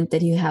moment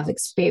that you have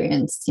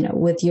experienced,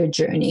 with your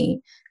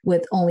journey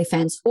with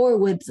OnlyFans or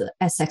with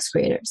sex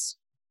creators?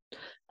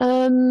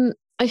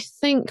 I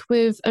think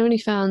with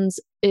OnlyFans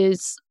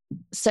is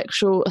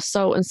sexual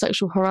assault and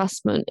sexual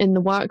harassment in the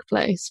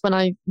workplace when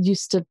I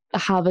used to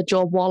have a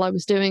job while I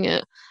was doing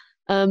it.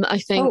 I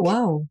think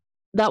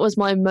that was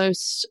my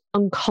most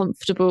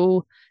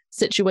uncomfortable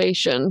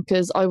situation,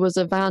 because I was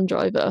a van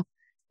driver,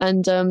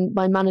 and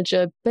my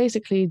manager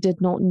basically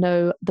did not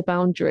know the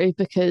boundary,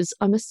 because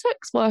I'm a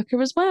sex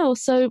worker as well.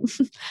 So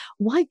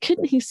why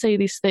couldn't he say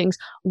these things?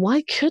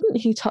 Why couldn't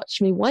he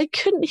touch me? Why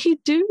couldn't he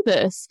do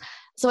this?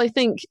 So I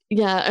think,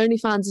 yeah,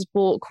 OnlyFans has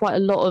brought quite a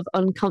lot of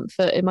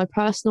uncomfort in my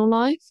personal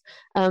life.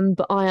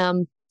 But I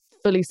am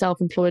fully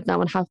self-employed now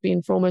and have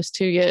been for almost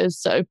 2 years.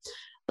 So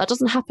that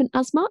doesn't happen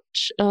as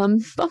much. But I'm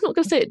not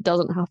going to say it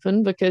doesn't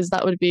happen, because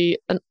that would be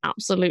an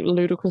absolute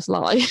ludicrous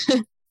lie.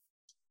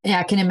 Yeah,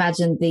 I can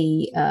imagine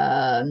the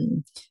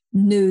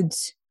nude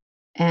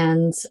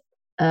and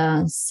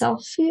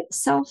selfie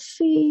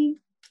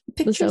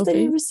pictures that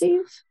you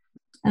receive.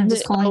 I'm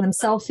just calling them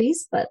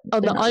selfies, but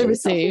that I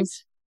receive.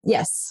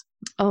 Yes.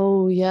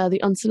 Oh yeah,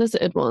 the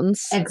unsolicited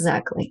ones.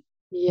 Exactly.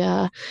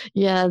 Yeah,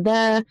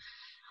 I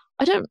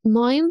don't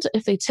mind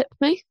if they tip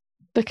me,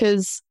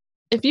 because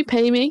if you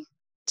pay me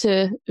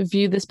to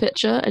view this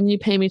picture and you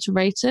pay me to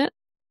rate it,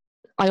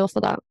 I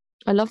offer that.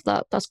 I love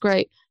that. That's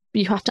great.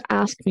 But you have to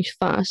ask me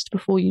first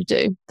before you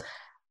do.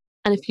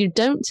 And if you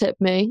don't tip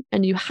me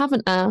and you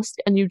haven't asked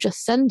and you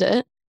just send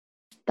it,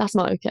 that's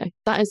not okay.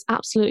 That is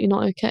absolutely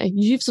not okay.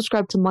 You've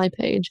subscribed to my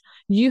page.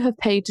 You have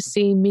paid to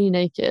see me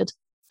naked.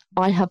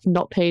 I have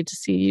not paid to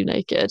see you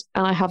naked,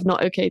 and I have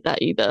not okayed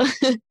that either.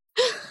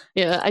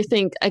 Yeah, I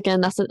think,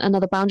 again, that's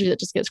another boundary that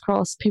just gets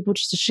crossed. People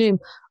just assume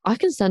I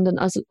can send an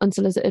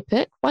unsolicited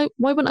pic. Why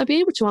wouldn't I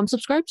be able to? I'm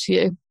subscribed to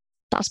you.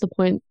 That's the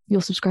point.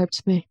 You're subscribed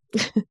to me.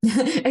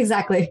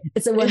 Exactly.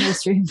 It's a one-way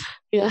stream.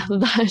 Yeah,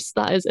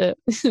 that is it.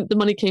 The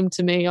money came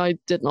to me. I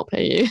did not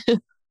pay you.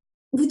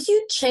 Would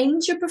you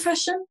change your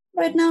profession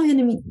right now? I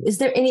mean, is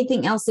there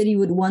anything else that you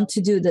would want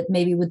to do that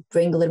maybe would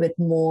bring a little bit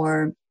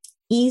more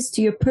ease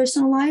to your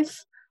personal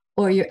life,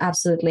 or you're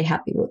absolutely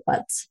happy with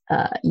what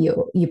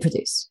you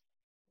produce?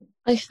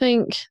 I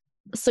think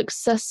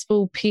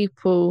successful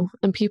people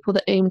and people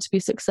that aim to be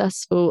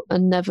successful are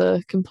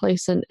never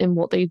complacent in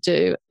what they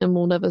do and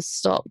will never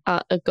stop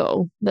at a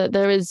goal. That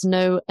there is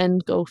no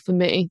end goal for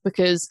me,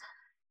 because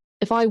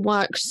if I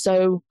work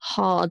so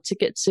hard to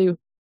get to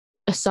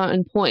a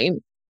certain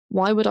point,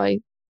 why would I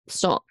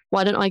stop?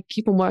 Why don't I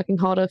keep on working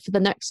harder for the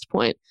next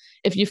point?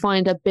 If you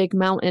find a big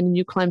mountain and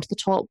you climb to the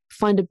top,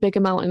 find a bigger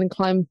mountain and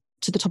climb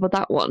to the top of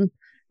that one.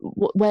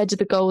 Where do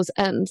the goals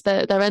end?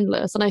 They're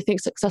endless. And I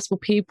think successful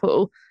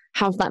people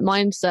have that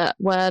mindset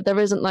where there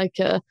isn't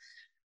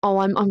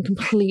I'm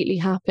completely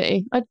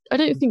happy. I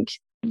don't think,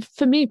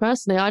 for me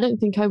personally, I don't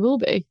think I will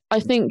be. I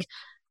think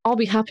I'll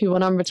be happy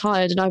when I'm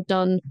retired and I've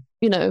done,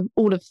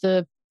 all of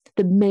the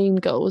main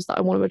goals that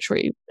I want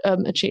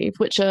to achieve,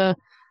 which are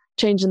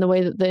changing the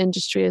way that the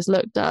industry is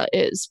looked at.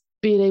 It's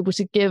being able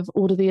to give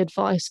all of the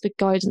advice, the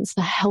guidance,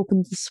 the help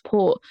and the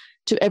support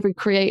to every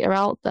creator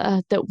out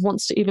there that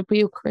wants to either be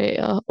a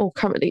creator or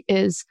currently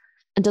is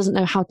and doesn't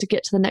know how to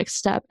get to the next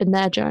step in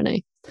their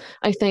journey.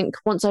 I think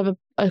once I've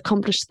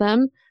accomplished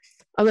them,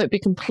 I won't be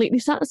completely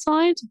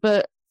satisfied,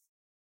 but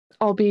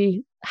I'll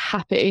be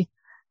happy.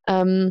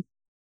 But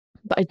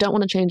I don't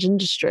want to change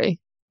industry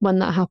when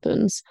that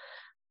happens.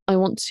 I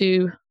want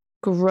to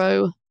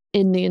grow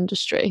in the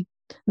industry,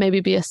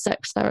 maybe be a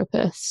sex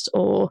therapist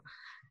or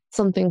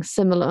something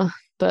similar.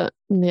 But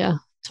yeah,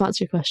 to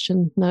answer your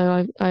question,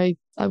 no, I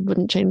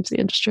wouldn't change the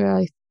industry.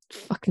 I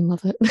fucking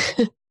love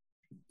it.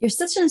 You're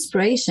such an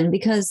inspiration,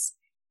 because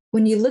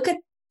when you look at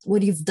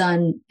what you've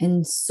done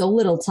in so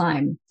little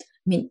time,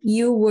 I mean,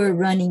 you were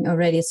running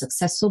already a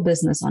successful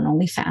business on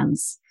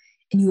OnlyFans,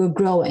 and you were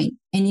growing,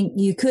 and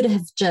you could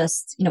have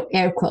just,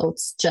 air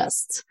quotes,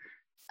 just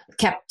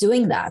kept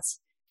doing that.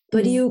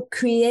 But you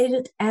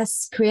created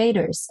as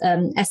creators,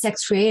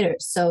 SX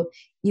creators. So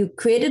you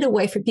created a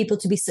way for people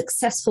to be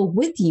successful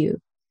with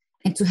you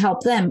and to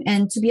help them.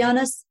 And to be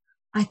honest,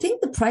 I think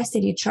the price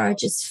that you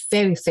charge is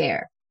very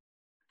fair.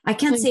 I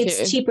can't say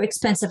it's cheap or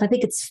expensive. I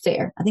think it's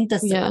fair. I think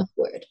that's the right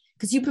word,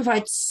 because you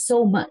provide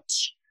so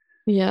much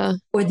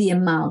for the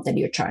amount that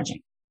you're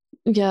charging.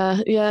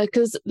 Yeah,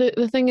 because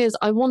the thing is,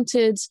 I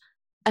wanted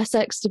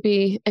SX to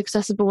be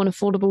accessible and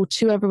affordable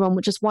to everyone,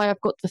 which is why I've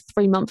got the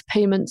 3-month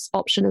payments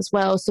option as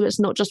well. So it's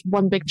not just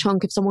one big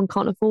chunk if someone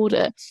can't afford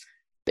it.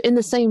 But in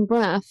the same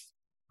breath,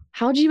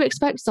 how do you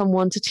expect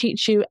someone to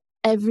teach you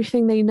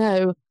everything they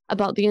know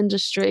about the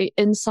industry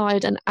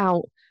inside and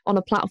out on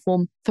a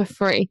platform for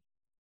free?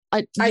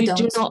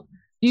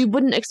 You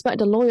wouldn't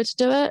expect a lawyer to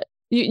do it.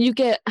 You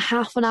get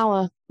half an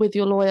hour with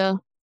your lawyer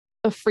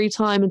of free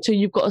time until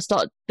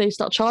they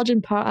start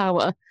charging per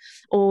hour,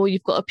 or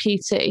you've got a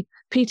PT.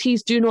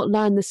 PTs do not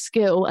learn the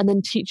skill and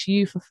then teach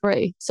you for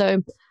free.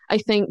 So I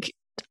think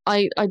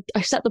I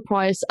set the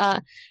price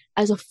at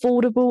as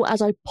affordable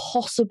as I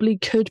possibly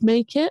could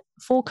make it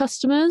for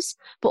customers,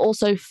 but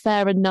also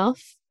fair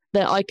enough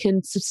that I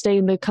can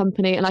sustain the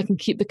company and I can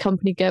keep the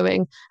company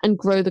going and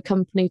grow the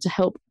company to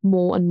help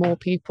more and more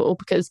people,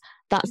 because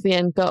that's the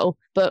end goal.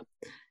 But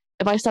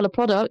if I sell a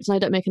product and I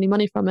don't make any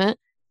money from it,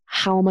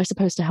 how am I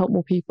supposed to help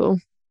more people?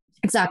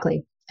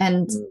 Exactly.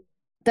 And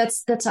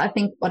that's I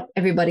think what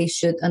everybody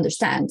should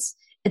understand.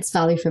 It's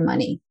value for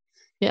money.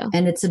 Yeah.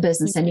 And it's a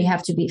business, and you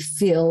have to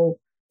feel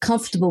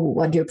comfortable with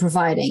what you're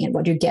providing and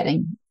what you're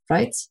getting,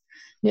 right?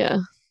 Yeah.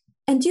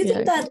 And do you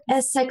think that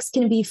SX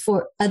can be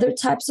for other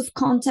types of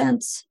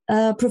content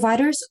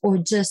providers, or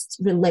just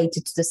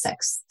related to the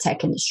sex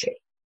tech industry?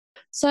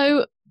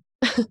 So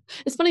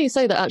it's funny you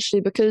say that,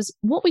 actually, because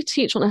what we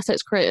teach on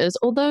SX creators,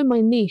 although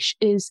my niche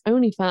is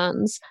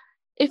OnlyFans,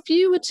 if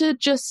you were to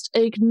just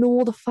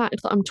ignore the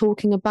fact that I'm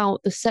talking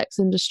about the sex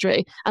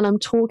industry and I'm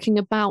talking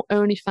about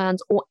OnlyFans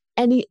or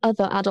any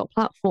other adult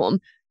platform,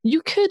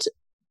 you could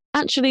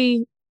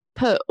actually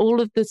put all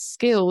of the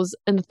skills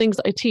and the things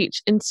that I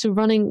teach into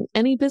running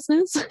any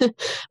business.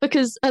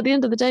 Because at the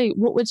end of the day,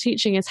 what we're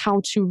teaching is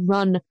how to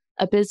run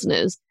a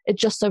business. It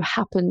just so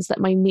happens that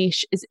my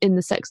niche is in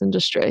the sex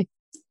industry.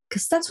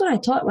 Because that's what I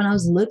thought when I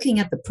was looking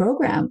at the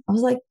program. I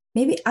was like,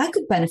 maybe I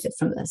could benefit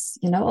from this,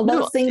 a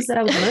lot of things that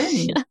I was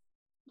learning.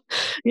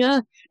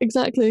 Yeah,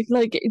 exactly.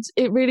 Like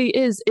it really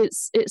is.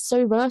 It's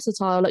so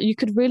versatile. Like you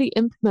could really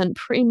implement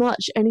pretty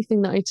much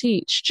anything that I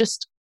teach.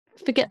 Just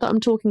forget that I'm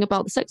talking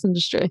about the sex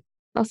industry.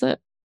 That's it.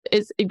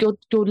 You're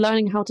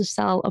learning how to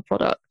sell a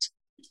product.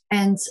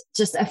 And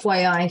just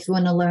FYI, if you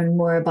want to learn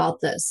more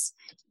about this,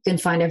 you can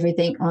find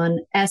everything on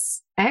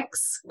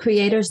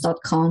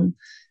sxcreators.com.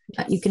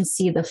 You can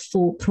see the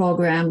full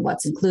program,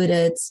 what's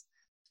included.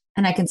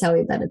 And I can tell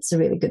you that it's a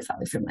really good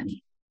value for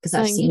money, because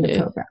I've seen the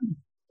program.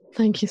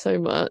 Thank you so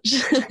much.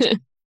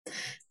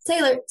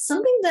 Taylor,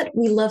 something that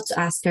we love to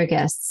ask our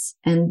guests,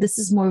 and this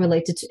is more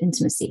related to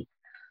intimacy.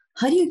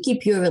 How do you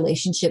keep your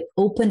relationship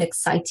open,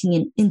 exciting,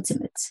 and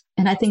intimate?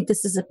 And I think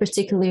this is a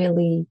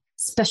particularly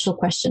special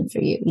question for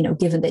you,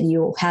 given that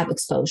you have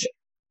exposure.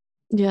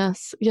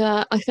 Yes.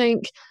 Yeah. I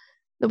think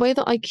the way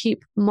that I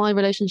keep my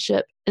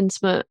relationship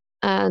intimate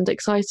and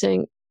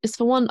exciting is,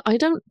 for one, I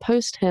don't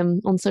post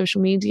him on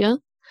social media.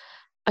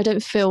 I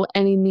don't feel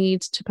any need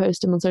to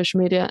post him on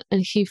social media,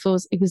 and he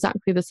feels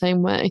exactly the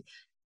same way.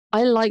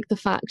 I like the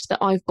fact that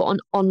I've got an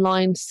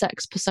online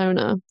sex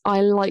persona.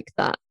 I like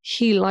that.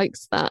 He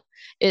likes that.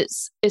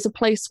 It's a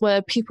place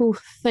where people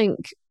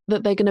think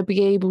that they're going to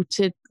be able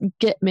to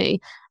get me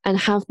and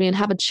have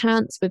a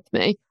chance with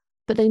me,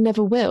 but they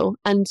never will.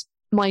 And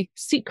my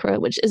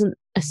secret, which isn't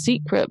a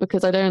secret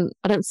because I don't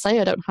say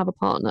I don't have a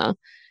partner,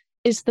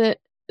 is that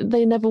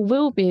they never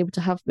will be able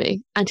to have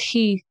me, and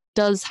he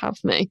does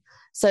have me.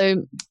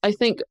 So I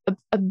think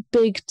a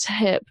big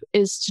tip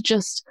is to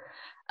just,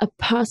 a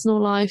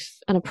personal life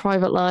and a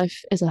private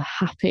life is a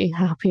happy,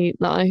 happy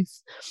life.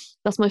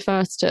 That's my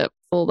first tip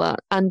for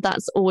that. And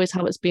that's always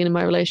how it's been in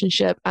my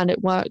relationship, and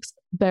it works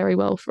very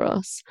well for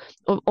us.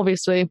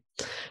 Obviously,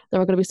 there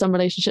are going to be some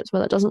relationships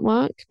where that doesn't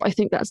work, but I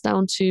think that's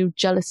down to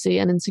jealousy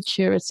and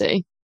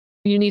insecurity.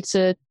 You need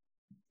to,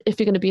 if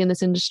you're going to be in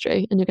this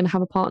industry and you're going to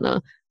have a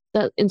partner,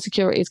 that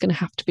insecurity is going to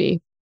have to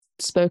be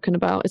spoken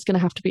about. It's going to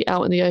have to be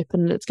out in the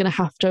open, and it's going to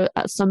have to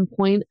at some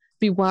point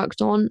be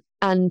worked on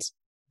and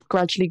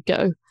gradually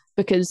go.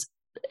 Because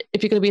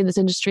if you're going to be in this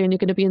industry and you're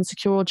going to be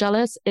insecure or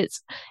jealous, it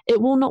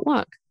will not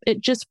work.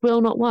 It just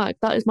will not work.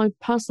 That is my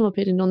personal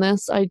opinion on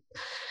this.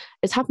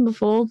 It's happened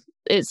before.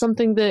 It's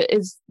something that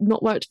is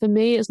not worked for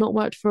me. It's not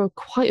worked for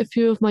quite a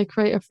few of my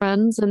creator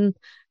friends. And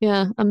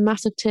yeah, a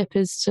massive tip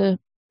is to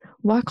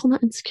work on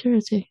that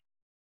insecurity.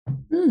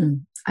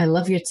 I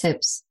love your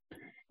tips.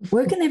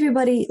 Where can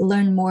everybody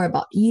learn more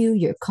about you,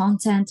 your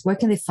content? Where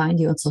can they find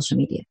you on social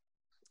media?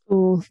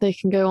 Or they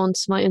can go on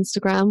to my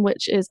Instagram,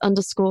 which is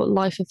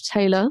 _life of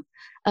Taylor.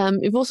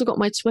 We've also got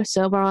my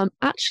Twitter, where I'm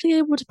actually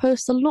able to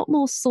post a lot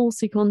more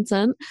saucy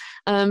content.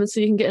 So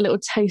you can get a little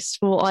taste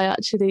for what I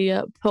actually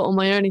put on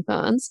my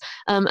OnlyFans.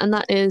 And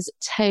that is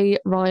Tay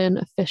Ryan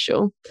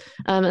Official.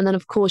 And then,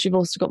 of course, you've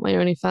also got my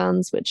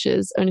OnlyFans, which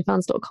is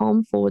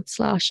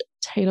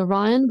onlyfans.com/Taylor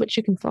Ryan, which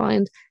you can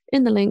find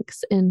in the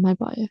links in my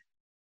bio.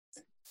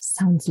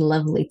 Sounds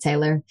lovely,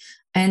 Taylor.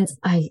 And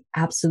I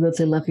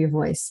absolutely love your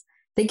voice.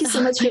 Thank you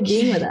so much for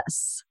being with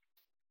us.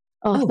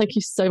 Thank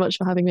you so much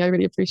for having me. I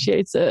really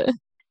appreciate it.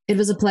 It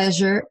was a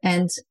pleasure.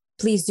 And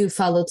please do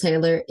follow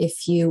Taylor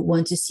if you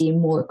want to see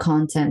more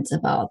content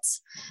about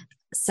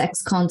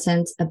sex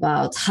content,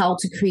 about how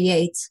to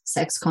create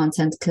sex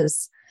content,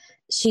 because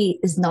she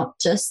is not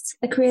just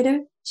a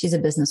creator, she's a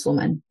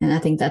businesswoman. And I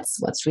think that's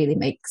what really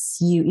makes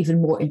you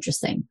even more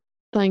interesting.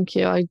 Thank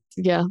you.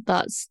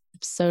 That's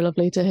so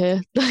lovely to hear.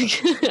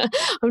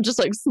 I'm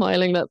just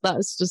smiling.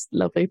 That's just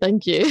lovely.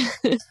 Thank you.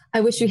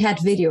 I wish we had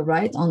video,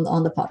 right,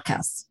 on the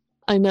podcast.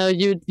 I know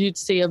you'd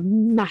see a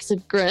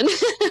massive grin.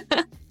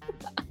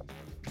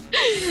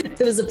 It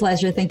was a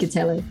pleasure. Thank you,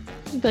 Taylor.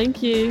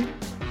 Thank you.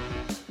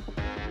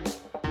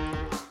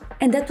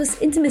 And that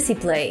was Intimacy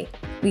Play.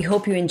 We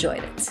hope you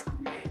enjoyed it.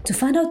 To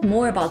find out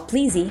more about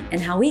Pleasy and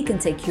how we can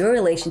take your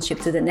relationship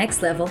to the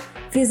next level,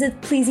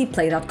 visit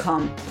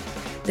pleasyplay.com.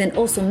 Then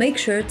also make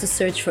sure to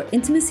search for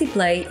Intimacy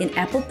Play in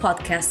Apple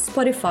Podcasts,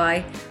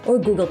 Spotify, or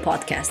Google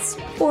Podcasts,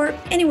 or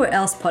anywhere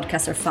else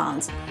podcasts are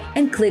found,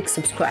 and click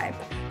subscribe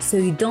so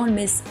you don't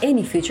miss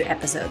any future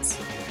episodes.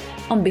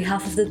 On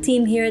behalf of the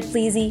team here at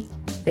Pleasy,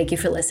 thank you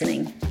for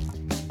listening.